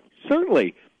mistakes?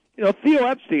 Certainly. Theo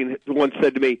Epstein once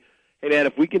said to me, hey, man,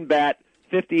 if we can bat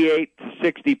 58 to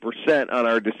 60% on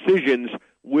our decisions,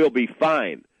 we'll be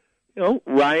fine.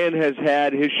 Ryan has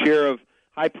had his share of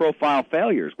high-profile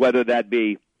failures, whether that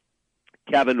be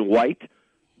Kevin White,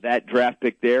 that draft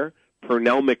pick there,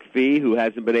 Pernell McPhee, who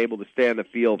hasn't been able to stay on the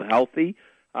field healthy.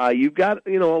 You've got,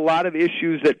 a lot of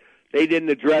issues that they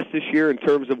didn't address this year in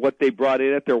terms of what they brought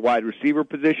in at their wide receiver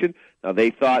position. Now,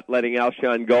 they thought letting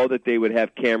Alshon go that they would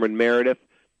have Cameron Meredith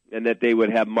and that they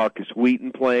would have Marcus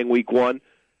Wheaton playing week one.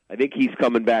 I think he's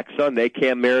coming back Sunday.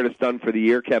 Cam Meredith's done for the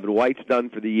year. Kevin White's done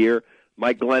for the year.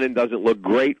 Mike Glennon doesn't look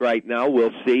great right now.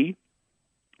 We'll see.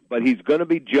 But he's going to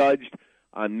be judged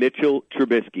on Mitchell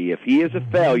Trubisky. If he is a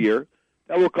failure,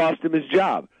 that will cost him his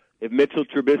job. If Mitchell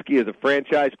Trubisky is a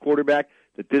franchise quarterback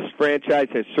that this franchise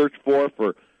has searched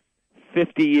for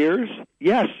 50 years,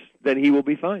 yes, then he will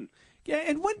be fine. Yeah,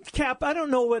 and Cap, I don't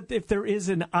know if there is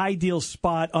an ideal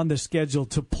spot on the schedule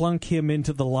to plunk him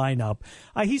into the lineup.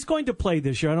 He's going to play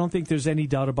this year. I don't think there's any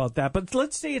doubt about that. But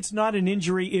let's say it's not an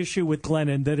injury issue with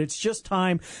Glennon, that it's just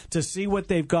time to see what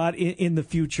they've got in the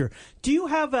future. Do you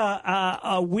have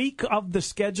a week of the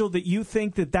schedule that you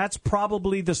think that's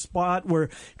probably the spot where,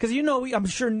 because I'm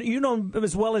sure you know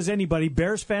as well as anybody,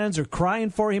 Bears fans are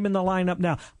crying for him in the lineup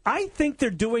now. I think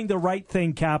they're doing the right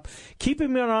thing, Cap,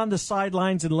 keeping him on the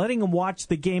sidelines and letting him watch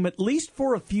the game at least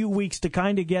for a few weeks to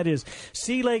kind of get his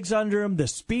sea legs under him, the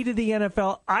speed of the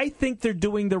NFL. I think they're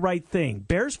doing the right thing.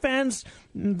 Bears fans,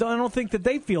 I don't think that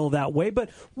they feel that way, but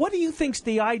what do you think's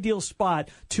the ideal spot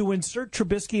to insert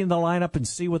Trubisky in the lineup and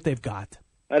see what they've got?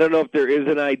 I don't know if there is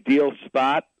an ideal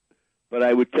spot, but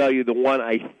I would tell you the one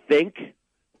I think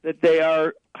that they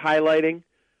are highlighting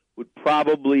would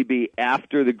probably be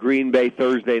after the Green Bay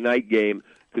Thursday night game,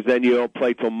 because then you don't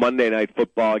play till Monday Night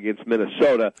Football against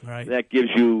Minnesota. Right. That gives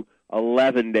you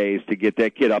 11 days to get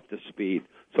that kid up to speed.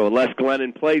 So unless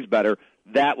Glennon plays better,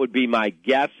 that would be my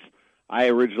guess. I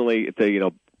originally,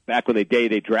 back when they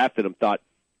drafted him, thought,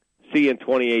 see you in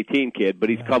 2018, kid, but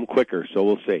he's come quicker, so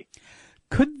we'll see.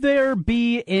 Could there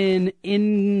be an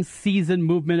in-season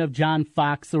movement of John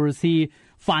Fox, or is he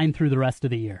fine through the rest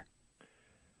of the year?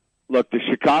 Look, the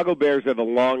Chicago Bears have a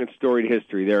long and storied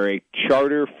history. They're a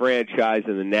charter franchise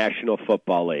in the National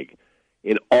Football League.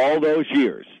 In all those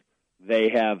years, they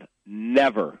have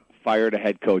never fired a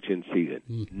head coach in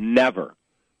season. Never.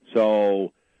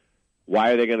 So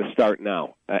why are they going to start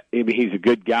now? He's a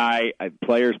good guy.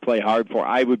 Players play hard for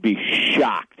him. I would be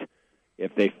shocked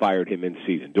if they fired him in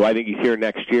season. Do I think he's here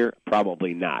next year?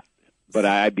 Probably not. But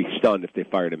I'd be stunned if they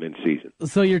fired him in season.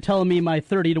 So you're telling me my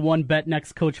 30-1 bet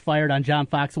next coach fired on John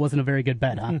Fox wasn't a very good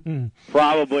bet, huh?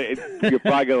 Probably. You're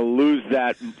probably going to lose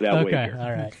that okay, wager.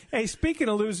 All right. Hey, speaking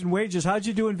of losing wages, how'd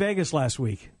you do in Vegas last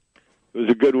week? It was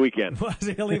a good weekend.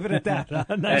 I'll leave it at that.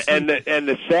 Nice. And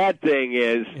the sad thing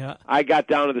is, I got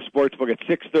down to the sports book at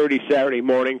 6:30 Saturday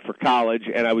morning for college,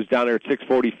 and I was down there at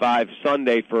 6:45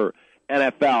 Sunday for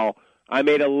NFL. I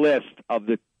made a list of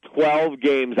the 12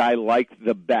 games I liked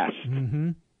the best.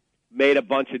 Mm-hmm. Made a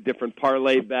bunch of different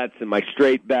parlay bets and my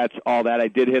straight bets, all that. I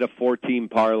did hit a 4-team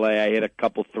parlay. I hit a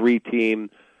couple 3-team.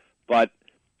 But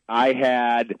I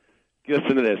had,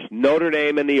 listen to this, Notre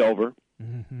Dame and the over.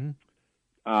 Mm-hmm.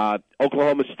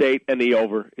 Oklahoma State and the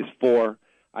over is 4.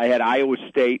 I had Iowa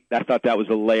State. I thought that was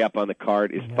a layup on the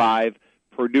card, is 5.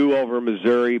 Purdue over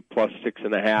Missouri plus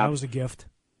 6.5. That was a gift.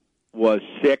 Was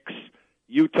 6.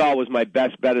 Utah was my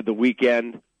best bet of the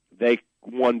weekend. They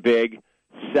won big,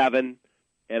 7,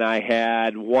 and I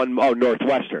had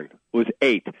Northwestern was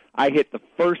 8. I hit the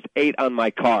first 8 on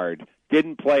my card.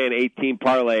 Didn't play an 18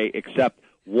 parlay except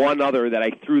one other that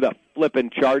I threw the flipping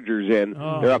Chargers in.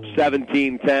 Oh. They're up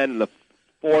 17-10 in the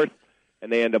fourth,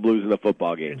 and they end up losing the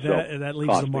football game. That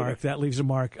leaves a mark. That leaves a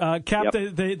mark. Cap,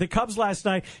 the Cubs last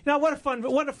night. Now, what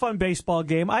a fun baseball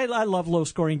game. I love low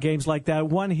scoring games like that.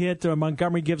 One hit,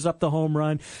 Montgomery gives up the home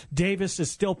run. Davis is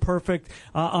still perfect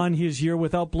on his year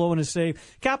without blowing a save.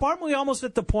 Cap, aren't we almost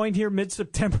at the point here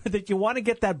mid-September that you want to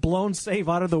get that blown save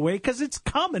out of the way because it's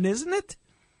coming, isn't it?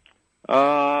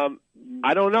 I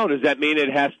don't know. Does that mean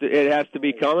it has to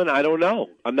be coming? I don't know.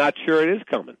 I'm not sure it is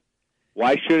coming.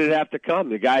 Why should it have to come?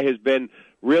 The guy has been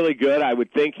really good. I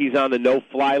would think he's on the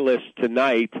no-fly list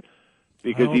tonight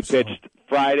because he pitched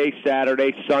Friday,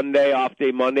 Saturday, Sunday, off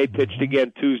day Monday, pitched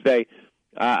again Tuesday.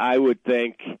 I would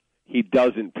think he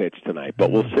doesn't pitch tonight,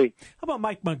 but we'll see. How about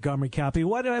Mike Montgomery, Cappy?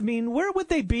 Where would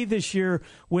they be this year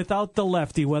without the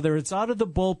lefty, whether it's out of the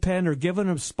bullpen or giving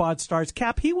him spot starts?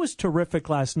 Cap, he was terrific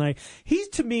last night. He,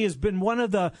 to me, has been one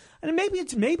of the, and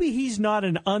maybe he's not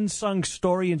an unsung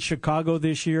story in Chicago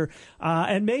this year,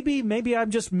 and maybe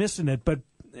I'm just missing it, but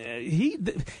he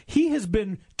has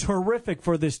been terrific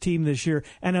for this team this year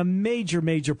and a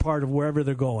major part of wherever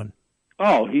they're going.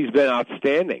 Oh, he's been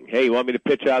outstanding. Hey, you want me to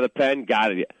pitch out of the pen?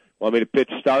 Got it. Want me to pitch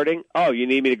starting? Oh, you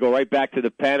need me to go right back to the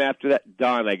pen after that?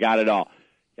 Done. I got it all.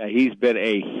 Yeah, he's been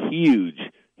a huge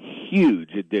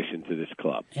addition to this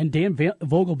club. And Dan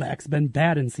Vogelback's been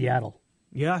bad in Seattle.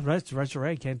 Yeah, that's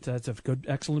right. That's a good,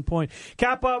 excellent point.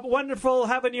 Cap, wonderful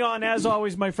having you on, as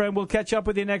always, my friend. We'll catch up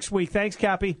with you next week. Thanks,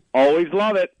 Cappy. Always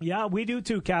love it. Yeah, we do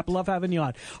too, Cap. Love having you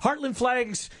on.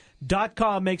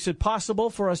 HeartlandFlags.com makes it possible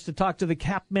for us to talk to the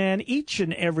Cap Man each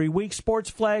and every week. Sports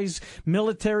flags,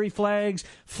 military flags,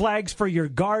 flags for your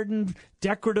garden,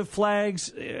 decorative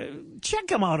flags. Check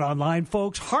them out online,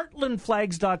 folks.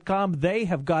 HeartlandFlags.com. They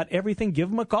have got everything. Give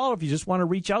them a call if you just want to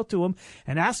reach out to them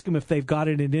and ask them if they've got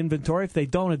it in inventory. If they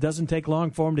don't, it doesn't take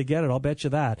long for them to get it. I'll bet you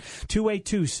that.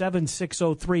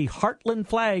 282-7603,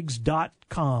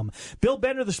 HeartlandFlags.com. Bill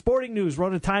Bender, the Sporting News,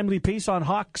 wrote a timely piece on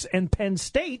Hawks and Penn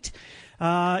State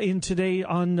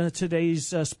today's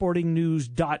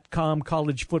sportingnews.com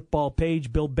college football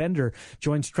page. Bill Bender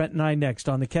joins Trent and I next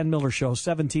on the Ken Miller Show,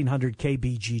 1700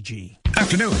 KBGG.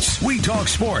 Afternoons, we talk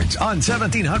sports on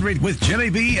 1700 with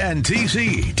Jimmy B and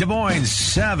TC, Des Moines'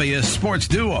 savviest sports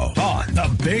duo on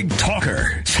the Big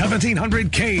Talker,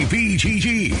 1700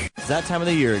 KBGG. It's that time of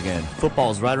the year again.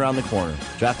 Football's right around the corner.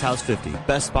 Draft House 50,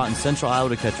 best spot in Central Iowa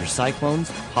to catch your Cyclones,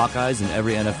 Hawkeyes, and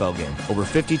every NFL game. Over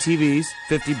 50 TVs,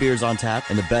 50 beers on tap,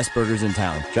 and the best burgers in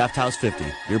town. Draft House 50,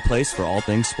 your place for all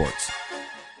things sports.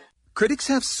 Critics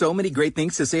have so many great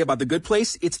things to say about The Good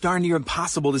Place, it's darn near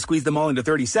impossible to squeeze them all into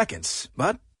 30 seconds.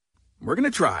 But we're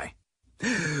going to try.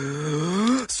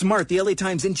 Smart, the LA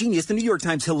Times, Ingenious, the New York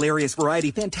Times, Hilarious, Variety,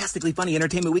 Fantastically Funny,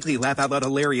 Entertainment Weekly, Laugh Out Loud,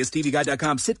 Hilarious,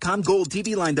 TVGuide.com, Sitcom Gold,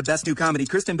 TV Line, The Best New Comedy,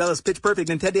 Kristen Bella's Pitch Perfect,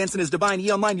 and Ted Danson is Divine,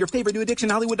 E! Online, Your Favorite New Addiction,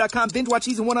 Hollywood.com, Binge Watch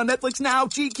Season 1 on Netflix now,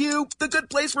 GQ. The Good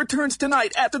Place returns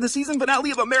tonight after the season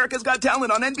finale of America's Got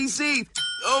Talent on NBC.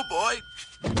 Oh boy.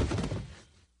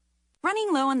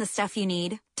 Running low on the stuff you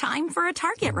need? Time for a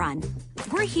Target run.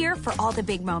 We're here for all the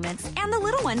big moments and the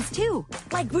little ones too.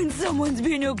 Like when someone's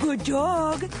been a good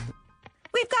dog.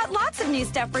 We've got lots of new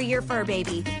stuff for your fur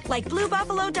baby, like Blue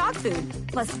Buffalo dog food,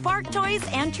 plus bark toys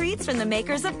and treats from the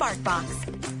makers of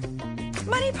BarkBox.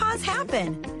 Money Paws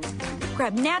happen.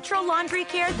 Grab natural laundry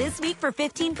care this week for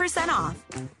 15% off.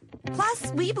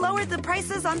 Plus, we've lowered the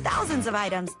prices on thousands of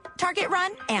items. Target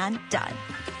run and done.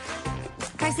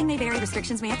 Pricing may vary.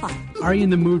 Restrictions may apply. Are you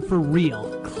in the mood for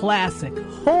real, classic,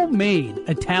 homemade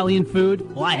Italian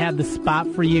food? Well, I have the spot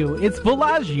for you. It's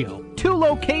Villaggio. 2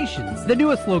 locations. The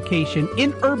newest location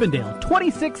in Urbandale,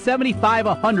 2675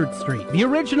 100th Street. The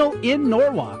original in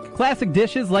Norwalk. Classic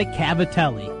dishes like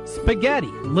cavatelli, spaghetti,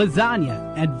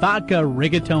 lasagna, and vodka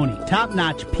rigatoni.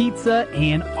 Top-notch pizza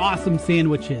and awesome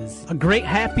sandwiches. A great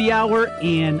happy hour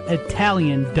and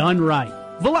Italian done right.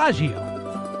 Villaggio.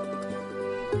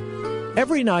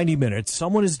 Every 90 minutes,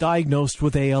 someone is diagnosed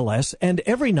with ALS, and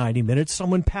every 90 minutes,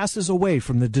 someone passes away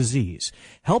from the disease.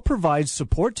 Help provides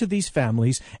support to these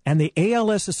families and the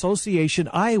ALS Association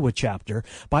Iowa chapter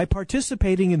by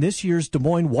participating in this year's Des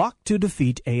Moines Walk to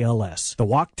Defeat ALS. The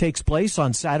walk takes place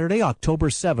on Saturday, October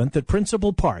 7th at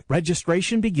Principal Park.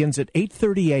 Registration begins at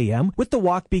 8:30 a.m., with the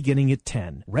walk beginning at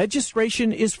 10.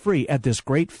 Registration is free at this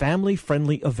great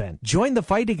family-friendly event. Join the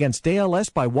fight against ALS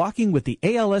by walking with the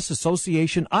ALS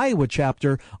Association Iowa chapter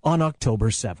on October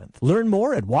 7th. Learn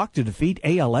more at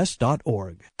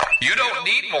walktodefeatals.org. You don't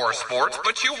need more sports,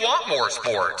 but you want more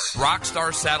sports.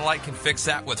 Rockstar Satellite can fix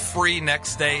that with free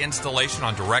next-day installation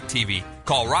on DirecTV.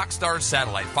 Call Rockstar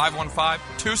Satellite,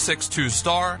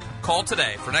 515-262-STAR. Call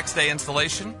today for next-day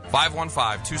installation,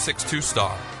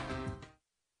 515-262-STAR.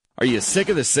 Are you sick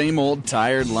of the same old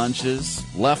tired lunches,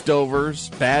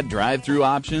 leftovers, bad drive-thru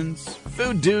options?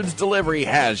 Food Dudes Delivery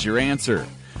has your answer.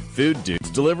 Food Dudes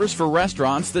delivers for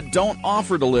restaurants that don't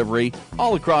offer delivery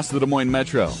all across the Des Moines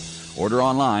Metro. Order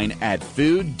online at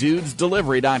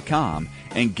fooddudesdelivery.com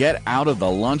and get out of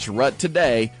the lunch rut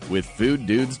today with Food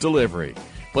Dudes Delivery.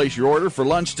 Place your order for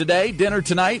lunch today, dinner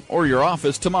tonight, or your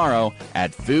office tomorrow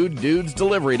at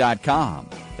fooddudesdelivery.com.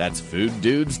 That's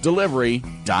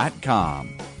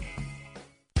fooddudesdelivery.com.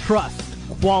 Trust,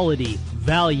 quality,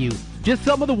 value. Just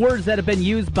some of the words that have been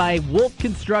used by Wolf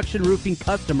Construction Roofing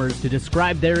customers to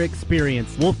describe their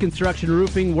experience. Wolf Construction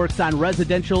Roofing works on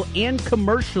residential and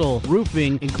commercial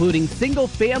roofing, including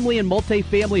single-family and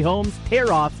multi-family homes,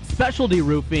 tear-offs, specialty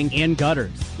roofing, and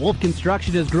gutters. Wolf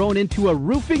Construction has grown into a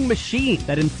roofing machine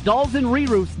that installs and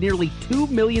re-roofs nearly 2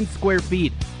 million square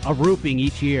feet of roofing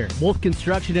each year. Wolf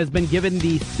Construction has been given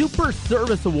the Super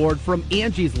Service Award from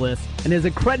Angie's List and is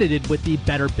accredited with the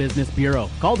Better Business Bureau.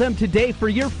 Call them today for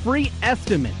your free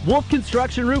estimate. Wolf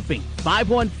Construction Roofing,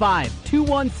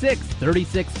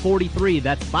 515-216-3643.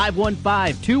 That's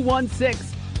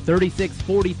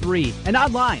 515-216-3643. And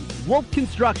online,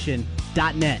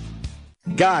 wolfconstruction.net.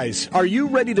 Guys, are you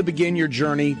ready to begin your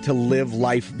journey to live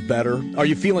life better? Are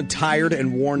you feeling tired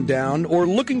and worn down, or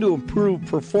looking to improve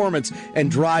performance and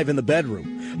drive in the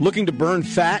bedroom? Looking to burn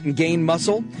fat and gain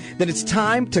muscle? Then it's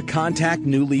time to contact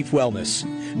New Leaf Wellness.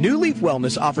 New Leaf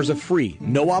Wellness offers a free,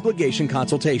 no-obligation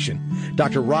consultation.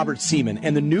 Dr. Robert Seaman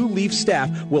and the New Leaf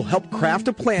staff will help craft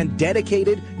a plan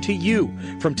dedicated to you.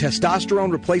 From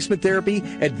testosterone replacement therapy,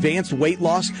 advanced weight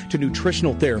loss, to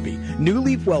nutritional therapy, New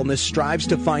Leaf Wellness strives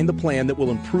to find the plan that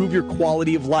will improve your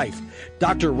quality of life.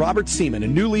 Dr. Robert Seaman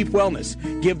and New Leaf Wellness.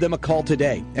 Give them a call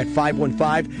today at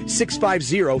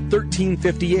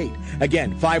 515-650-1358.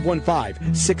 Again,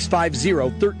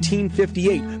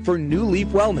 515-650-1358 for New Leaf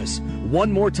Wellness.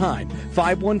 One more time,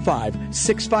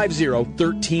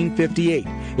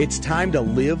 515-650-1358. It's time to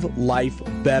live life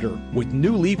better with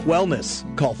New Leaf Wellness.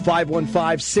 Call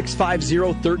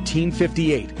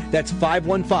 515-650-1358. That's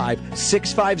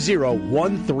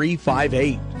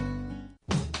 515-650-1358.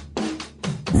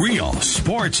 Real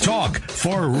sports talk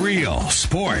for real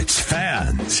sports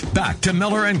fans. Back to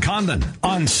Miller and Condon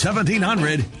on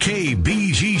 1700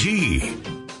 KBGG.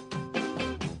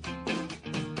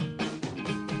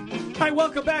 Hi,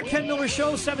 welcome back. Ken Miller Show,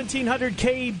 1700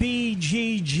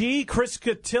 KBGG. Chris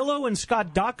Cotillo and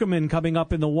Scott Dockerman coming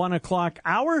up in the 1 o'clock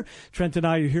hour. Trent and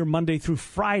I are here Monday through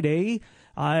Friday,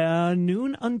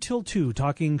 noon until 2,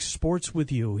 talking sports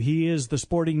with you. He is the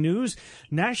Sporting News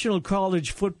National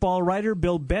College football writer,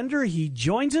 Bill Bender. He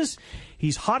joins us.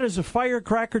 He's hot as a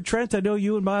firecracker, Trent. I know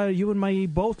you and my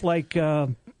both like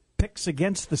picks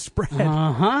against the spread.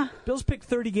 Uh-huh. Bill's picked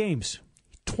 30 games,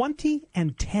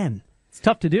 20-10. It's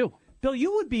tough to do. Bill,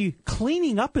 you would be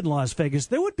cleaning up in Las Vegas.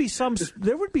 There would be some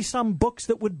books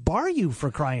that would bar you for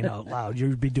crying out loud.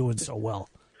 You'd be doing so well.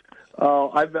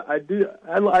 I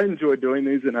enjoy doing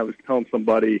these, and I was telling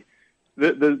somebody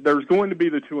that there's going to be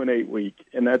the 2-8 week,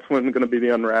 and that's when it's going to be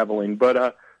the unraveling.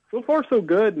 But so far so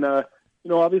good, and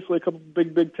obviously a couple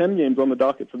big Big Ten games on the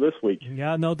docket for this week.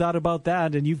 Yeah, no doubt about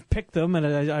that. And you've picked them,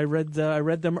 and I read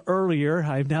them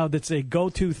earlier. That's a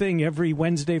go-to thing every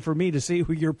Wednesday for me to see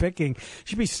who you're picking. You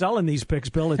should be selling these picks,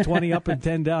 Bill, at 20 up and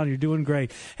 10 down. You're doing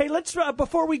great. Hey, let's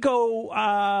before we go,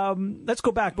 let's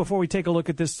go back before we take a look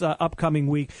at this upcoming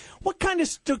week. What kind of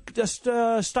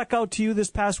stuck out to you this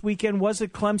past weekend? Was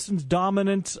it Clemson's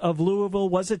dominance of Louisville?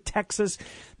 Was it Texas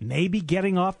maybe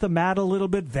getting off the mat a little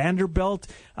bit? Vanderbilt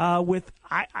with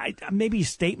maybe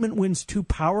statement wins too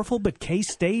powerful, but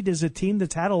K-State is a team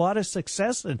that's had a lot of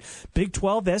success, and Big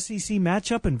 12 SEC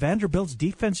matchup, and Vanderbilt's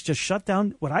defense just shut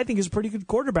down what I think is a pretty good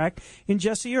quarterback in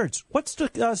Jesse Ertz. What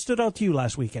stood out to you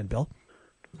last weekend, Bill?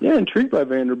 Yeah, intrigued by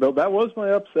Vanderbilt. That was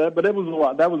my upset, but that was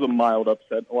a mild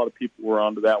upset. A lot of people were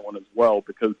onto that one as well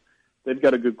because they've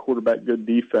got a good quarterback, good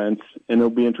defense, and it'll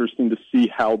be interesting to see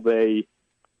how they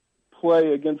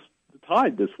play against the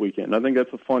Tide this weekend. I think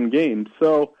that's a fun game.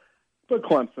 So, but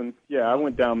Clemson, yeah, I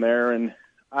went down there, and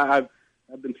I've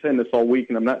been saying this all week,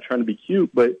 and I'm not trying to be cute,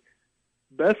 but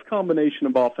best combination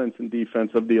of offense and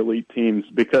defense of the elite teams,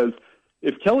 because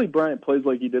if Kelly Bryant plays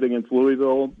like he did against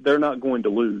Louisville, they're not going to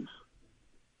lose.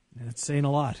 That's saying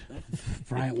a lot.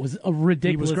 Bryant was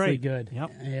ridiculously good.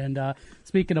 Yep. And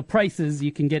speaking of prices,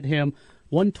 you can get him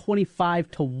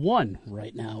 125-1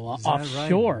 right now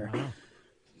offshore. Right? Wow.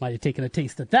 Might have taken a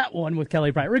taste of that one with Kelly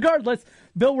Bryant. Regardless,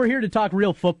 Bill, we're here to talk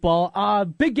real football.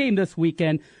 Big game this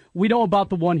weekend. We know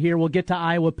about the one here. We'll get to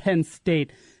Iowa, Penn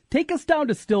State. Take us down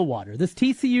to Stillwater. This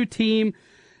TCU team,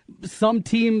 some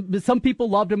people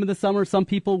loved him in the summer. Some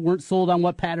people weren't sold on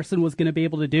what Patterson was going to be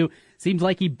able to do. Seems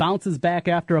like he bounces back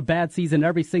after a bad season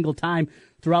every single time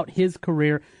throughout his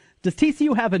career. Does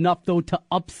TCU have enough, though, to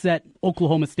upset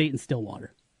Oklahoma State and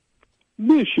Stillwater?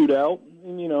 It'll be a shootout.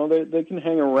 And, they can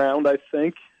hang around, I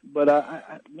think. But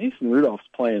Mason Rudolph's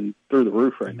playing through the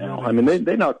roof right now. I mean,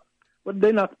 they knocked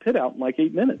Pitt out in like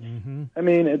 8 minutes. Mm-hmm. I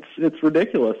mean, it's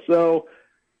ridiculous. So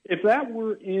if that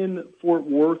were in Fort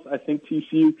Worth, I think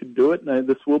TCU could do it, and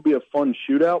this will be a fun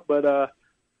shootout. But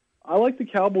I like the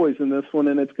Cowboys in this one,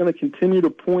 and it's going to continue to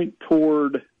point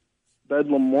toward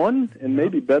Bedlam 1 and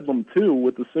maybe Bedlam 2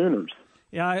 with the Sooners.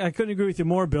 Yeah, I couldn't agree with you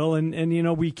more, Bill.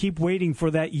 And we keep waiting for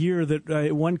that year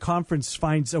that one conference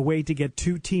finds a way to get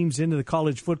two teams into the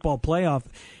college football playoff.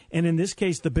 And in this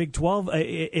case, the Big 12,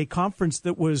 a conference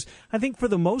that was, I think, for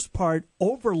the most part,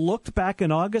 overlooked back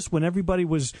in August when everybody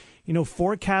was,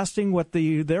 forecasting what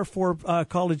their four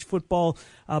college football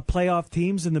playoff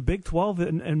teams in the Big 12,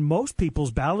 and most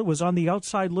people's ballot was on the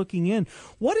outside looking in.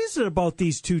 What is it about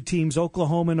these two teams,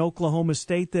 Oklahoma and Oklahoma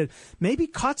State, that maybe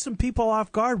caught some people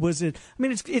off guard? Was it? I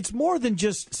mean, it's more than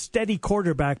just steady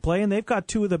quarterback play, and they've got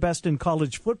two of the best in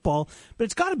college football, but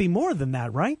it's got to be more than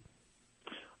that, right?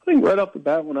 I think right off the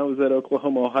bat when I was at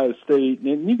Oklahoma, Ohio State,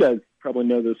 and you guys probably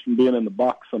know this from being in the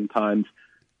box sometimes,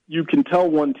 you can tell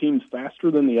one team's faster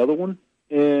than the other one.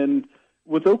 And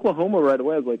with Oklahoma right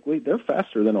away, I was like, wait, they're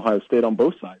faster than Ohio State on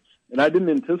both sides. And I didn't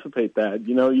anticipate that.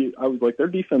 I was like, their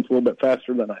defense a little bit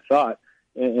faster than I thought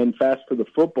and fast for the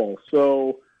football.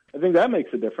 So I think that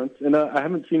makes a difference. And I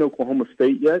haven't seen Oklahoma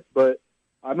State yet, but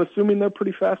I'm assuming they're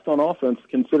pretty fast on offense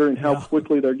considering how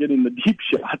quickly they're getting the deep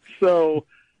shots. So,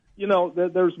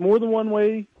 there's more than one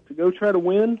way to go try to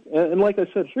win. And like I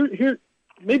said, here,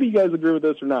 maybe you guys agree with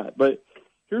this or not, but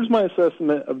here's my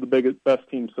assessment of the best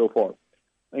team so far.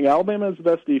 I think Alabama has the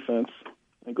best defense.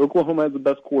 I think Oklahoma has the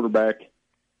best quarterback.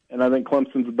 And I think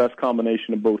Clemson's the best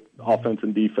combination of both offense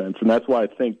and defense. And that's why I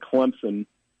think Clemson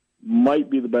might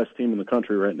be the best team in the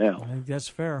country right now. I think that's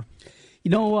fair.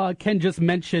 Ken just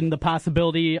mentioned the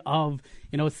possibility of,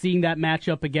 seeing that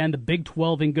matchup again, the Big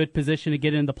 12 in good position to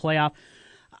get into the playoff.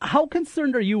 How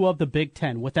concerned are you of the Big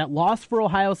Ten with that loss for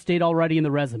Ohio State already in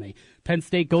the resume? Penn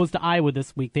State goes to Iowa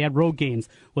this week. They had road games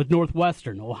with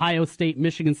Northwestern, Ohio State,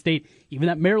 Michigan State, even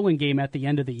that Maryland game at the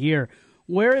end of the year,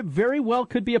 where it very well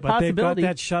Could be a possibility. But they've got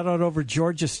that shutout over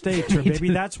Georgia State, or maybe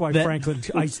that's why Franklin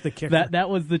iced the kicker. That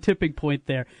was the tipping point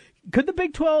there. Could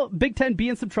the Big Ten be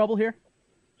in some trouble here?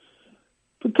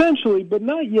 Potentially, but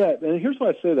not yet. And here's why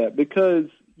I say that, because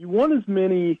you want as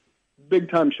many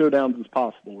big-time showdowns as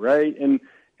possible, right? And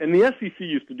the SEC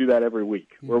used to do that every week,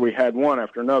 where we had one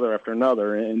after another after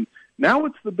another. And now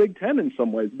it's the Big Ten in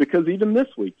some ways, because even this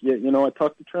week, I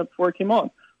talked to Trent before I came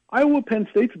on, Iowa-Penn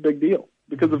State's a big deal.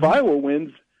 Because if Iowa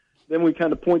wins, then we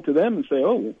kind of point to them and say,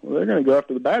 oh, well, they're going to go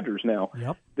after the Badgers now.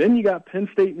 Yep. Then you got Penn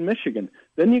State and Michigan.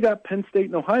 Then you got Penn State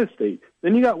and Ohio State.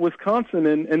 Then you got Wisconsin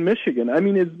and Michigan. I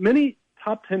mean, as many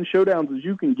top 10 showdowns as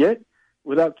you can get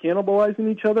without cannibalizing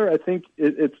each other, I think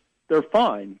they're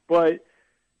fine. But,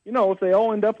 if they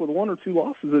all end up with one or two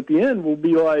losses at the end, we'll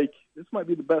be like, this might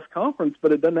be the best conference,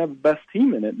 but it doesn't have the best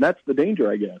team in it, and that's the danger,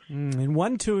 I guess. And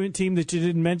one team that you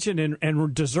didn't mention,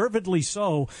 and deservedly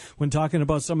so, when talking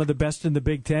about some of the best in the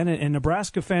Big Ten, and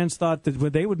Nebraska fans thought that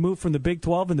they would move from the Big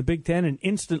 12 and the Big Ten and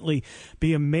instantly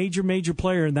be a major, major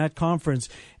player in that conference,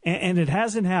 and it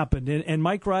hasn't happened. And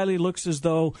Mike Riley looks as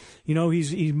though,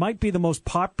 he might be the most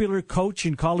popular coach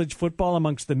in college football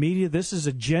amongst the media. This is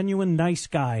a genuine nice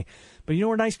guy. But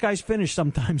where nice guys finish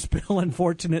sometimes, Bill,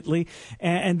 unfortunately.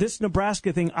 And this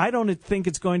Nebraska thing, I don't think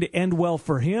it's going to end well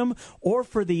for him or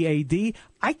for the AD.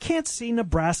 I can't see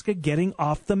Nebraska getting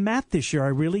off the mat this year. I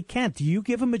really can't. Do you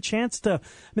give them a chance to? I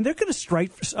mean, they're going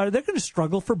to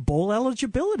struggle for bowl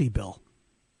eligibility, Bill.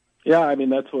 Yeah, I mean,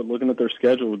 that's what, looking at their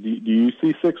schedule, do you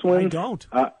see 6 wins? I don't.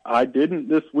 I didn't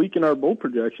this week in our bowl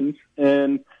projections.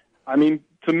 And, I mean,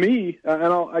 to me,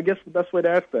 I guess the best way to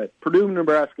ask that, Purdue,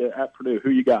 Nebraska at Purdue,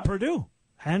 who you got? Purdue,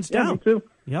 hands down. Yeah, me too.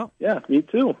 Yep. Yeah, me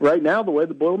too. Right now, the way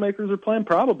the Boilermakers are playing,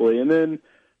 probably. And then,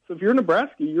 so if you're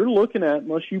Nebraska, you're looking at,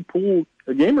 unless you pull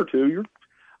a game or two,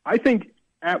 I think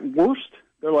at worst,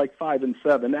 they're like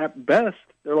 5-7. At best,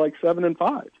 they're like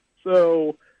 7-5.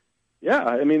 So, yeah,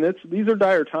 I mean, these are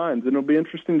dire times, and it'll be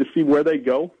interesting to see where they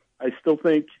go. I still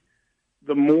think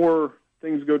the more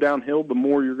things go downhill, the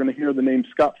more you're going to hear the name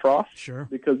Scott Frost. Sure.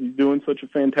 Because he's doing such a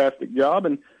fantastic job.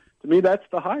 And to me, that's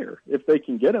the hire, if they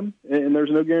can get him, and there's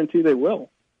no guarantee they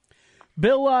will.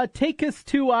 Bill, take us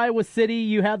to Iowa City.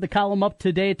 You had the column up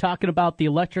today talking about the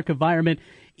electric environment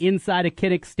inside of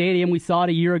Kinnick Stadium. We saw it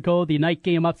a year ago, the night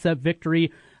game upset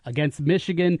victory against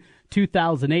Michigan,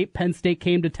 2008. Penn State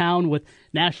came to town with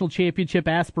national championship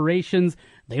aspirations.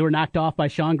 They were knocked off by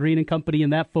Sean Green and company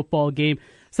in that football game.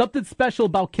 Something special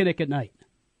about Kinnick at night.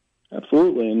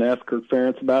 Absolutely, and asked Kirk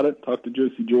Ferentz about it, talked to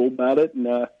Josie Jewell about it, and,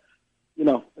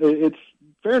 it's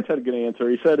Ferentz had a good answer.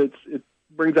 He said it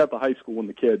brings out the high school in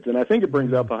the kids, and I think it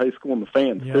brings out the high school in the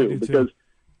fans, too, because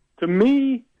to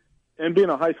me, and being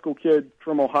a high school kid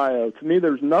from Ohio, to me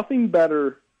there's nothing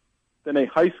better than a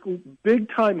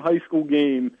big-time high school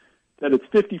game that it's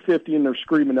 50-50 and they're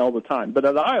screaming all the time. But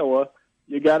at Iowa,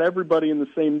 you got everybody in the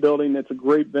same building. It's a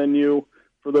great venue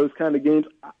for those kind of games.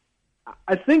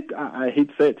 I think, I hate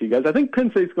to say it to you guys, I think Penn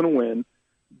State's going to win,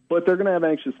 but they're going to have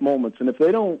anxious moments. And if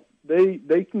they don't,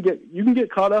 you can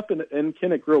get caught up in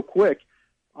Kinnick real quick.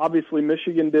 Obviously,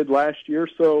 Michigan did last year.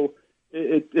 So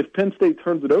if Penn State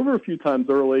turns it over a few times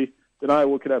early, then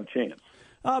Iowa could have a chance.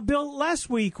 Bill, last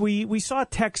week we saw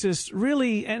Texas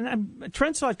really, and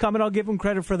Trent saw it coming. I'll give him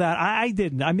credit for that. I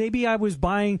didn't. Maybe I was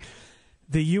buying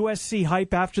the USC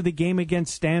hype after the game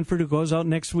against Stanford, who goes out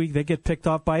next week. They get picked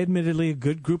off by, admittedly, a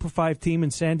good Group of 5 team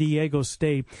in San Diego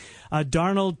State.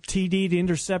 Darnold TD'd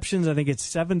interceptions. I think it's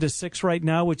 7-6 right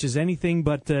now, which is anything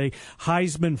but a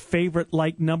Heisman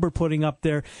favorite-like number putting up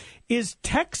there. Is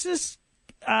Texas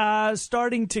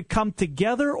starting to come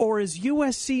together, or is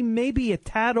USC maybe a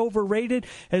tad overrated?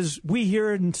 As we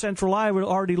here in Central Iowa are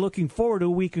already looking forward to a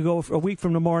week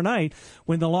from tomorrow night,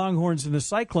 when the Longhorns and the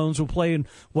Cyclones will play in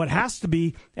what has to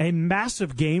be a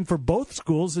massive game for both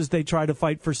schools as they try to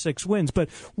fight for 6 wins. But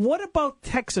what about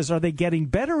Texas? Are they getting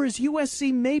better? Is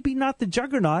USC maybe not the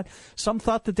juggernaut some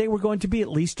thought that they were going to be, at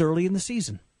least early in the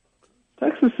season?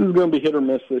 Texas is going to be hit or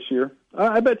miss this year.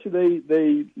 I bet you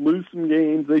they lose some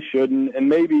games they shouldn't, and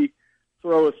maybe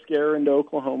throw a scare into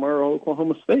Oklahoma or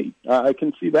Oklahoma State. I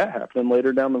can see that happening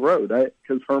later down the road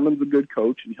because Herman's a good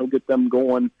coach, and he'll get them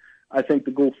going. I think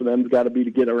the goal for them has got to be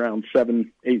to get around 7-8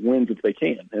 wins if they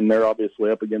can, and they're obviously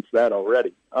up against that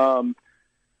already. What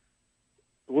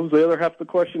was the other half of the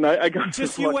question? I got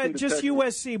just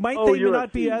USC. Might they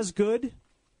not be as good?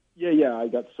 Yeah, I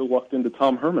got so locked into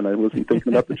Tom Herman, I wasn't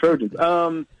thinking about the Trojans.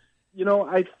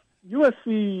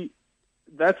 USC,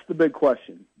 that's the big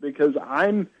question, because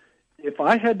if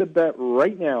I had to bet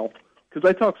right now, because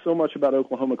I talk so much about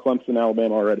Oklahoma, Clemson,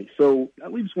 Alabama already, so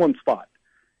that leaves one spot.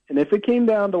 And if it came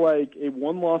down to like a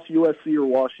 1-loss USC or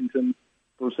Washington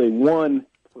versus a 1,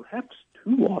 perhaps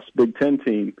 2-loss Big Ten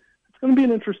team, it's going to be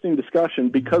an interesting discussion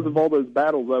because of all those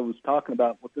battles I was talking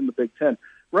about within the Big Ten.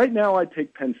 Right now, I'd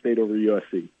take Penn State over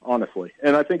USC, honestly.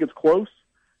 And I think it's close,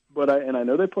 but I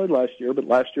know they played last year, but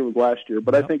last year was last year.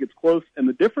 But I think it's close. And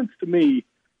the difference to me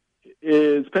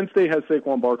is Penn State has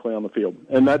Saquon Barkley on the field,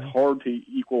 and that's hard to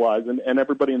equalize. And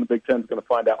everybody in the Big Ten is going to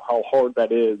find out how hard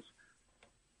that is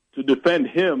to defend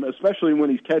him, especially when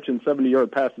he's catching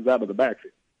 70-yard passes out of the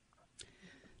backfield.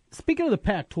 Speaking of the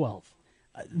Pac-12,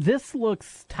 this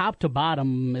looks top to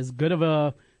bottom as good of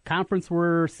a conference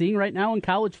we're seeing right now in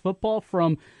college football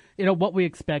from, what we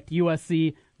expect.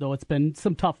 USC, though it's been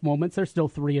some tough moments, they're still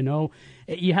 3-0.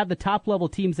 You have the top-level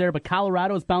teams there, but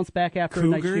Colorado's bounced back after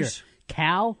Cougars. a nice year.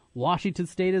 Cal, Washington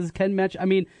State, as Ken mentioned. I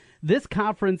mean, this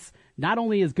conference not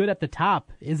only is good at the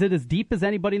top, is it as deep as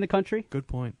anybody in the country? Good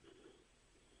point.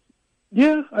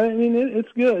 Yeah, I mean,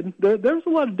 it's good. There's a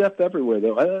lot of depth everywhere,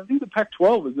 though. I think the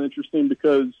Pac-12 is interesting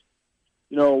because,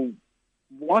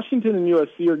 Washington and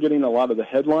USC are getting a lot of the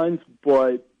headlines,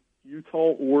 but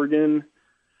Utah, Oregon,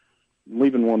 I'm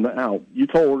leaving one out.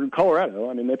 Utah, Oregon, Colorado,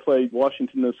 I mean, they play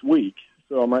Washington this week,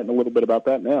 so I'm writing a little bit about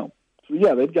that now. So,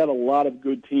 yeah, they've got a lot of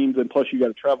good teams, and plus you got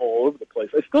to travel all over the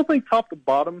place. I still think top to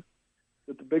bottom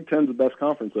that the Big Ten's the best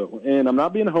conference, though. And I'm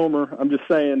not being a homer. I'm just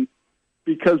saying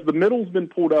because the middle's been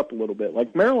pulled up a little bit.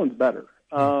 Like, Maryland's better.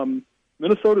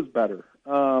 Minnesota's better.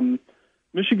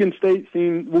 Michigan State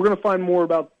we're going to find more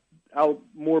about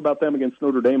them against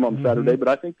Notre Dame on Saturday, but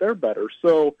I think they're better.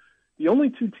 So the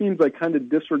only two teams I kind of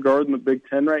disregard in the Big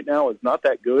Ten right now is not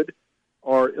that good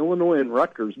are Illinois and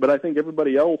Rutgers, but I think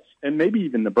everybody else, and maybe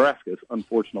even Nebraska,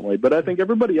 unfortunately, but I think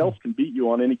everybody else can beat you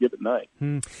on any given night.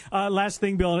 Last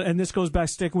thing, Bill, and this goes back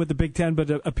sticking with the Big Ten, but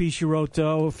a piece you wrote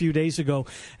a few days ago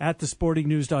at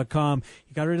thesportingnews.com.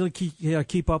 You got to really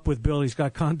keep up with Bill. He's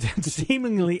got content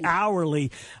seemingly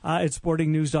hourly at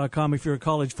sportingnews.com if you're a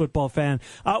college football fan.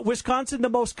 Wisconsin, the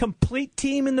most complete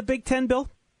team in the Big Ten, Bill?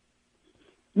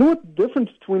 You know what the difference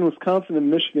between Wisconsin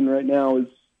and Michigan right now is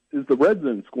the red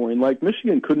zone scoring. Like,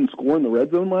 Michigan couldn't score in the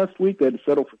red zone last week. They had to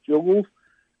settle for field goals.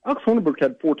 Alex Hornibrook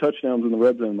had 4 touchdowns in the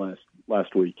red zone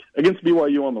last week against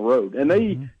BYU on the road. And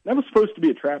that was supposed to be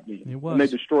a trap meet, and they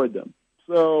destroyed them.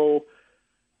 So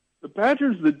the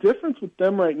Badgers, the difference with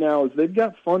them right now is they've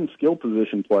got fun skill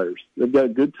position players. They've got a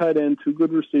good tight end, 2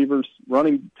 good receivers.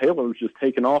 Taylor's just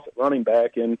taken off at running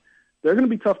back, and they're going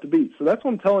to be tough to beat. So that's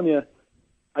what I'm telling you.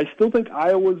 I still think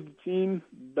Iowa's the team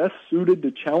best suited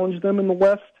to challenge them in the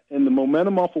West, and the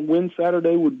momentum off a win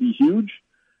Saturday would be huge.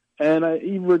 And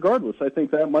regardless, I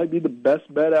think that might be the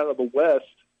best bet out of the West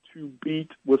to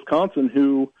beat Wisconsin,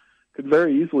 who could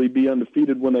very easily be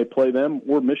undefeated when they play them,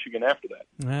 or Michigan after that.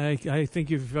 I think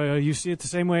you see it the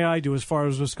same way I do as far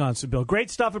as Wisconsin, Bill. Great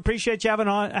stuff. Appreciate you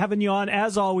having you on.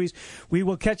 As always, we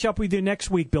will catch up with you next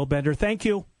week, Bill Bender. Thank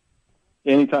you.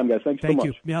 Anytime, guys. Thank you so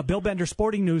much. Yeah, Bill Bender,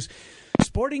 Sporting News.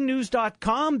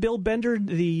 SportingNews.com. Bill Bender,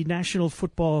 the national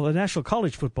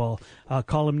college football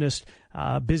columnist,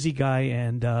 busy guy,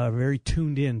 and very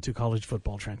tuned in to college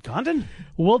football. Trent Condon.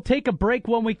 We'll take a break.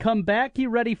 When we come back, you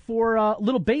ready for a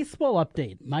little baseball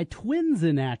update? My Twins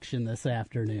in action this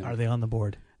afternoon. Are they on the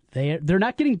board? They're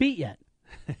not getting beat yet.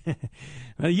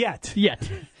 Yet.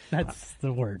 That's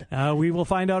the word. We will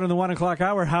find out in the 1 o'clock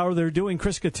hour how they're doing.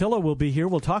 Chris Cotillo will be here.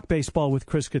 We'll talk baseball with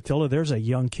Chris Cotillo. There's a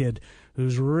young kid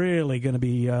who's really going to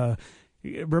be.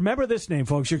 Remember this name,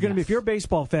 folks. You're going to be, if you're a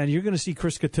baseball fan, you're going to see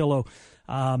Chris Cotillo.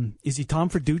 Is he Tom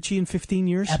Verducci in 15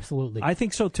 years? Absolutely. I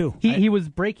think so too. He was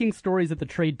breaking stories at the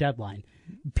trade deadline.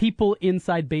 people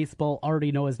inside baseball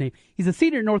already know his name. He's a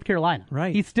senior at North Carolina.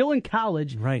 Right. He's still in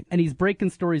college. Right. And he's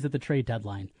breaking stories at the trade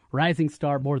deadline. Rising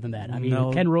star, more than that. I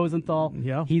mean, Ken Rosenthal,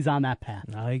 he's on that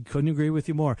path. I couldn't agree with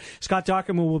you more. Scott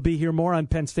Dockerman will be here more on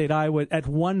Penn State, Iowa at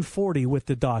 1:40 with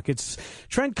the Doc. It's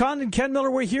Trent Condon, Ken Miller.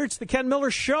 We're here. It's the Ken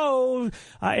Miller Show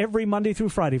every Monday through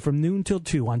Friday from noon till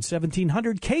 2 on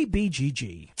 1700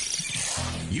 KBGG.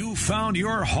 You found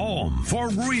your home for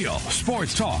real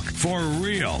sports talk for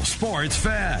real sports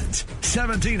fans.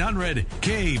 1700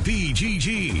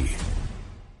 KBGG.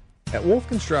 At Wolf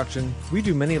Construction, we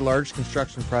do many large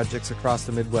construction projects across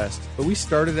the Midwest, but we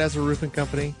started as a roofing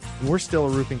company, and we're still a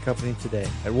roofing company today.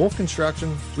 At Wolf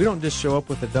Construction, we don't just show up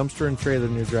with a dumpster and trailer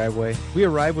in your driveway. We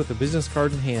arrive with a business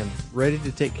card in hand, ready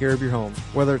to take care of your home.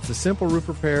 Whether it's a simple roof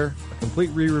repair, a complete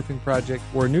re-roofing project,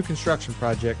 or a new construction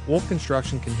project, Wolf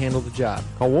Construction can handle the job.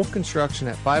 Call Wolf Construction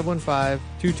at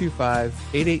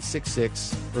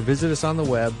 515-225-8866 or visit us on the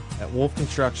web at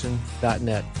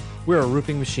wolfconstruction.net. We're a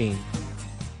roofing machine.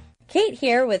 Kate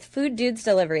here with Food Dudes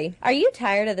Delivery. Are you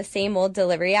tired of the same old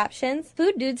delivery options?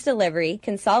 Food Dudes Delivery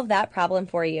can solve that problem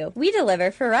for you. We deliver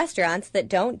for restaurants that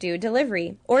don't do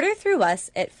delivery. Order through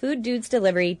us at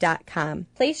fooddudesdelivery.com.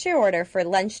 Place your order for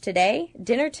lunch today,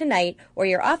 dinner tonight, or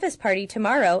your office party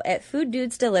tomorrow at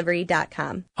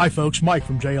fooddudesdelivery.com. Hi folks, Mike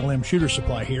from JLM Shooter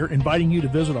Supply here, inviting you to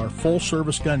visit our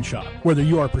full-service gun shop. Whether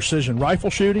you are precision rifle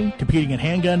shooting, competing in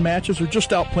handgun matches, or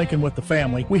just out plinking with the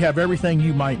family, we have everything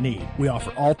you might need. We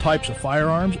offer all types of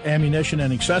firearms, ammunition,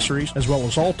 and accessories, as well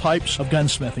as all types of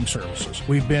gunsmithing services.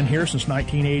 We've been here since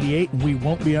 1988, and we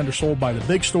won't be undersold by the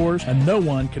big stores, and no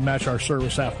one can match our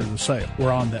service after the sale.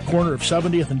 We're on the corner of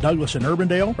 70th and Douglas in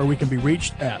Urbandale, or we can be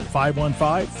reached at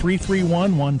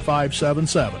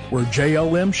 515-331-1577. We're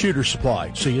JLM Shooter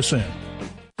Supply. See you soon.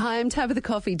 Hi, I'm Tabitha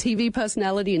Coffey, TV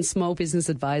personality and small business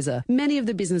advisor. Many of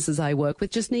the businesses I work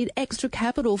with just need extra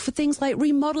capital for things like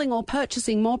remodeling or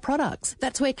purchasing more products.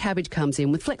 That's where Cabbage comes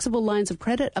in with flexible lines of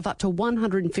credit of up to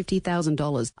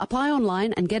 $150,000. Apply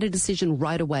online and get a decision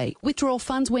right away. Withdraw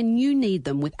funds when you need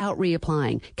them without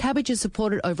reapplying. Cabbage has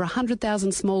supported over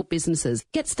 100,000 small businesses.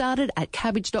 Get started at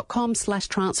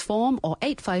cabbage.com/transform or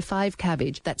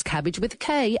 855-CABBAGE. That's Cabbage with a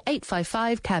K,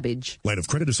 855-CABBAGE. Line of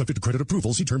credit is subject to credit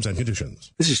approval. See terms and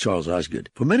conditions. This is Charles Osgood.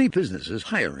 For many businesses,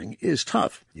 hiring is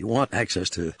tough. You want access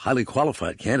to highly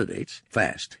qualified candidates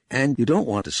fast, and you don't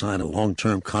want to sign a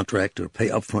long-term contract or pay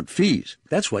upfront fees.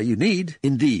 That's why you need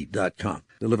Indeed.com,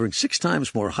 delivering 6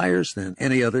 times more hires than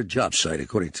any other job site,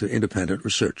 according to independent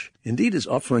research. Indeed is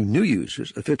offering new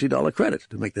users a $50 credit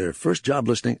to make their first job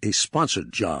listing a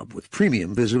sponsored job with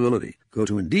premium visibility. Go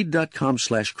to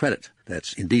Indeed.com/credit.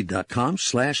 That's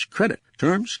Indeed.com/credit.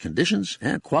 Terms, conditions,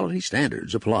 and quality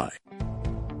standards apply.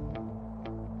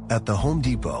 At the Home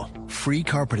Depot, free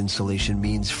carpet installation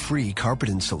means free carpet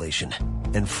installation.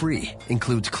 And free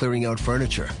includes clearing out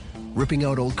furniture, ripping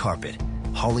out old carpet,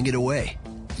 hauling it away,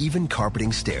 even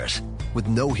carpeting stairs, with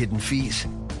no hidden fees.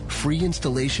 Free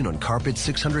installation on carpet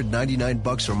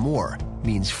 $699 or more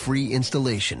means free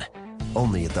installation.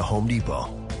 Only at the Home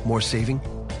Depot. More saving,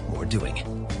 more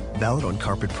doing. Valid on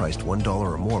carpet priced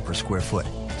 $1 or more per square foot.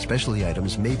 Specialty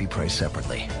items may be priced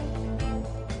separately.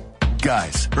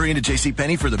 Guys, hurry into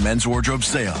JCPenney for the men's wardrobe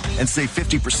sale and save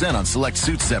 50% on select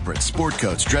suit separates, sport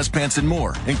coats, dress pants, and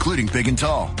more, including Big and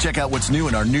Tall. Check out what's new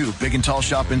in our new Big and Tall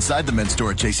shop inside the men's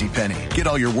store at JCPenney. Get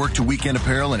all your work to weekend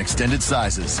apparel in extended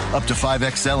sizes, up to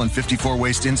 5XL and 54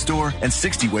 waist in-store and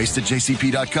 60 waist at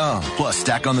jcp.com. Plus,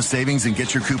 stack on the savings and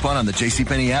get your coupon on the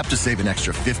JCPenney app to save an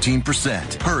extra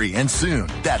 15%. Hurry and soon.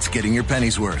 That's getting your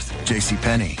pennies worth.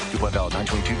 JCPenney. Coupon valid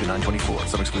 9/22 to 9/24.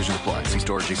 Some exclusions apply. See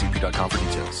store at jcp.com for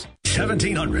details.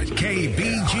 1700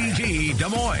 KBGG Des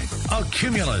Moines, a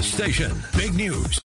Cumulus station. Big news.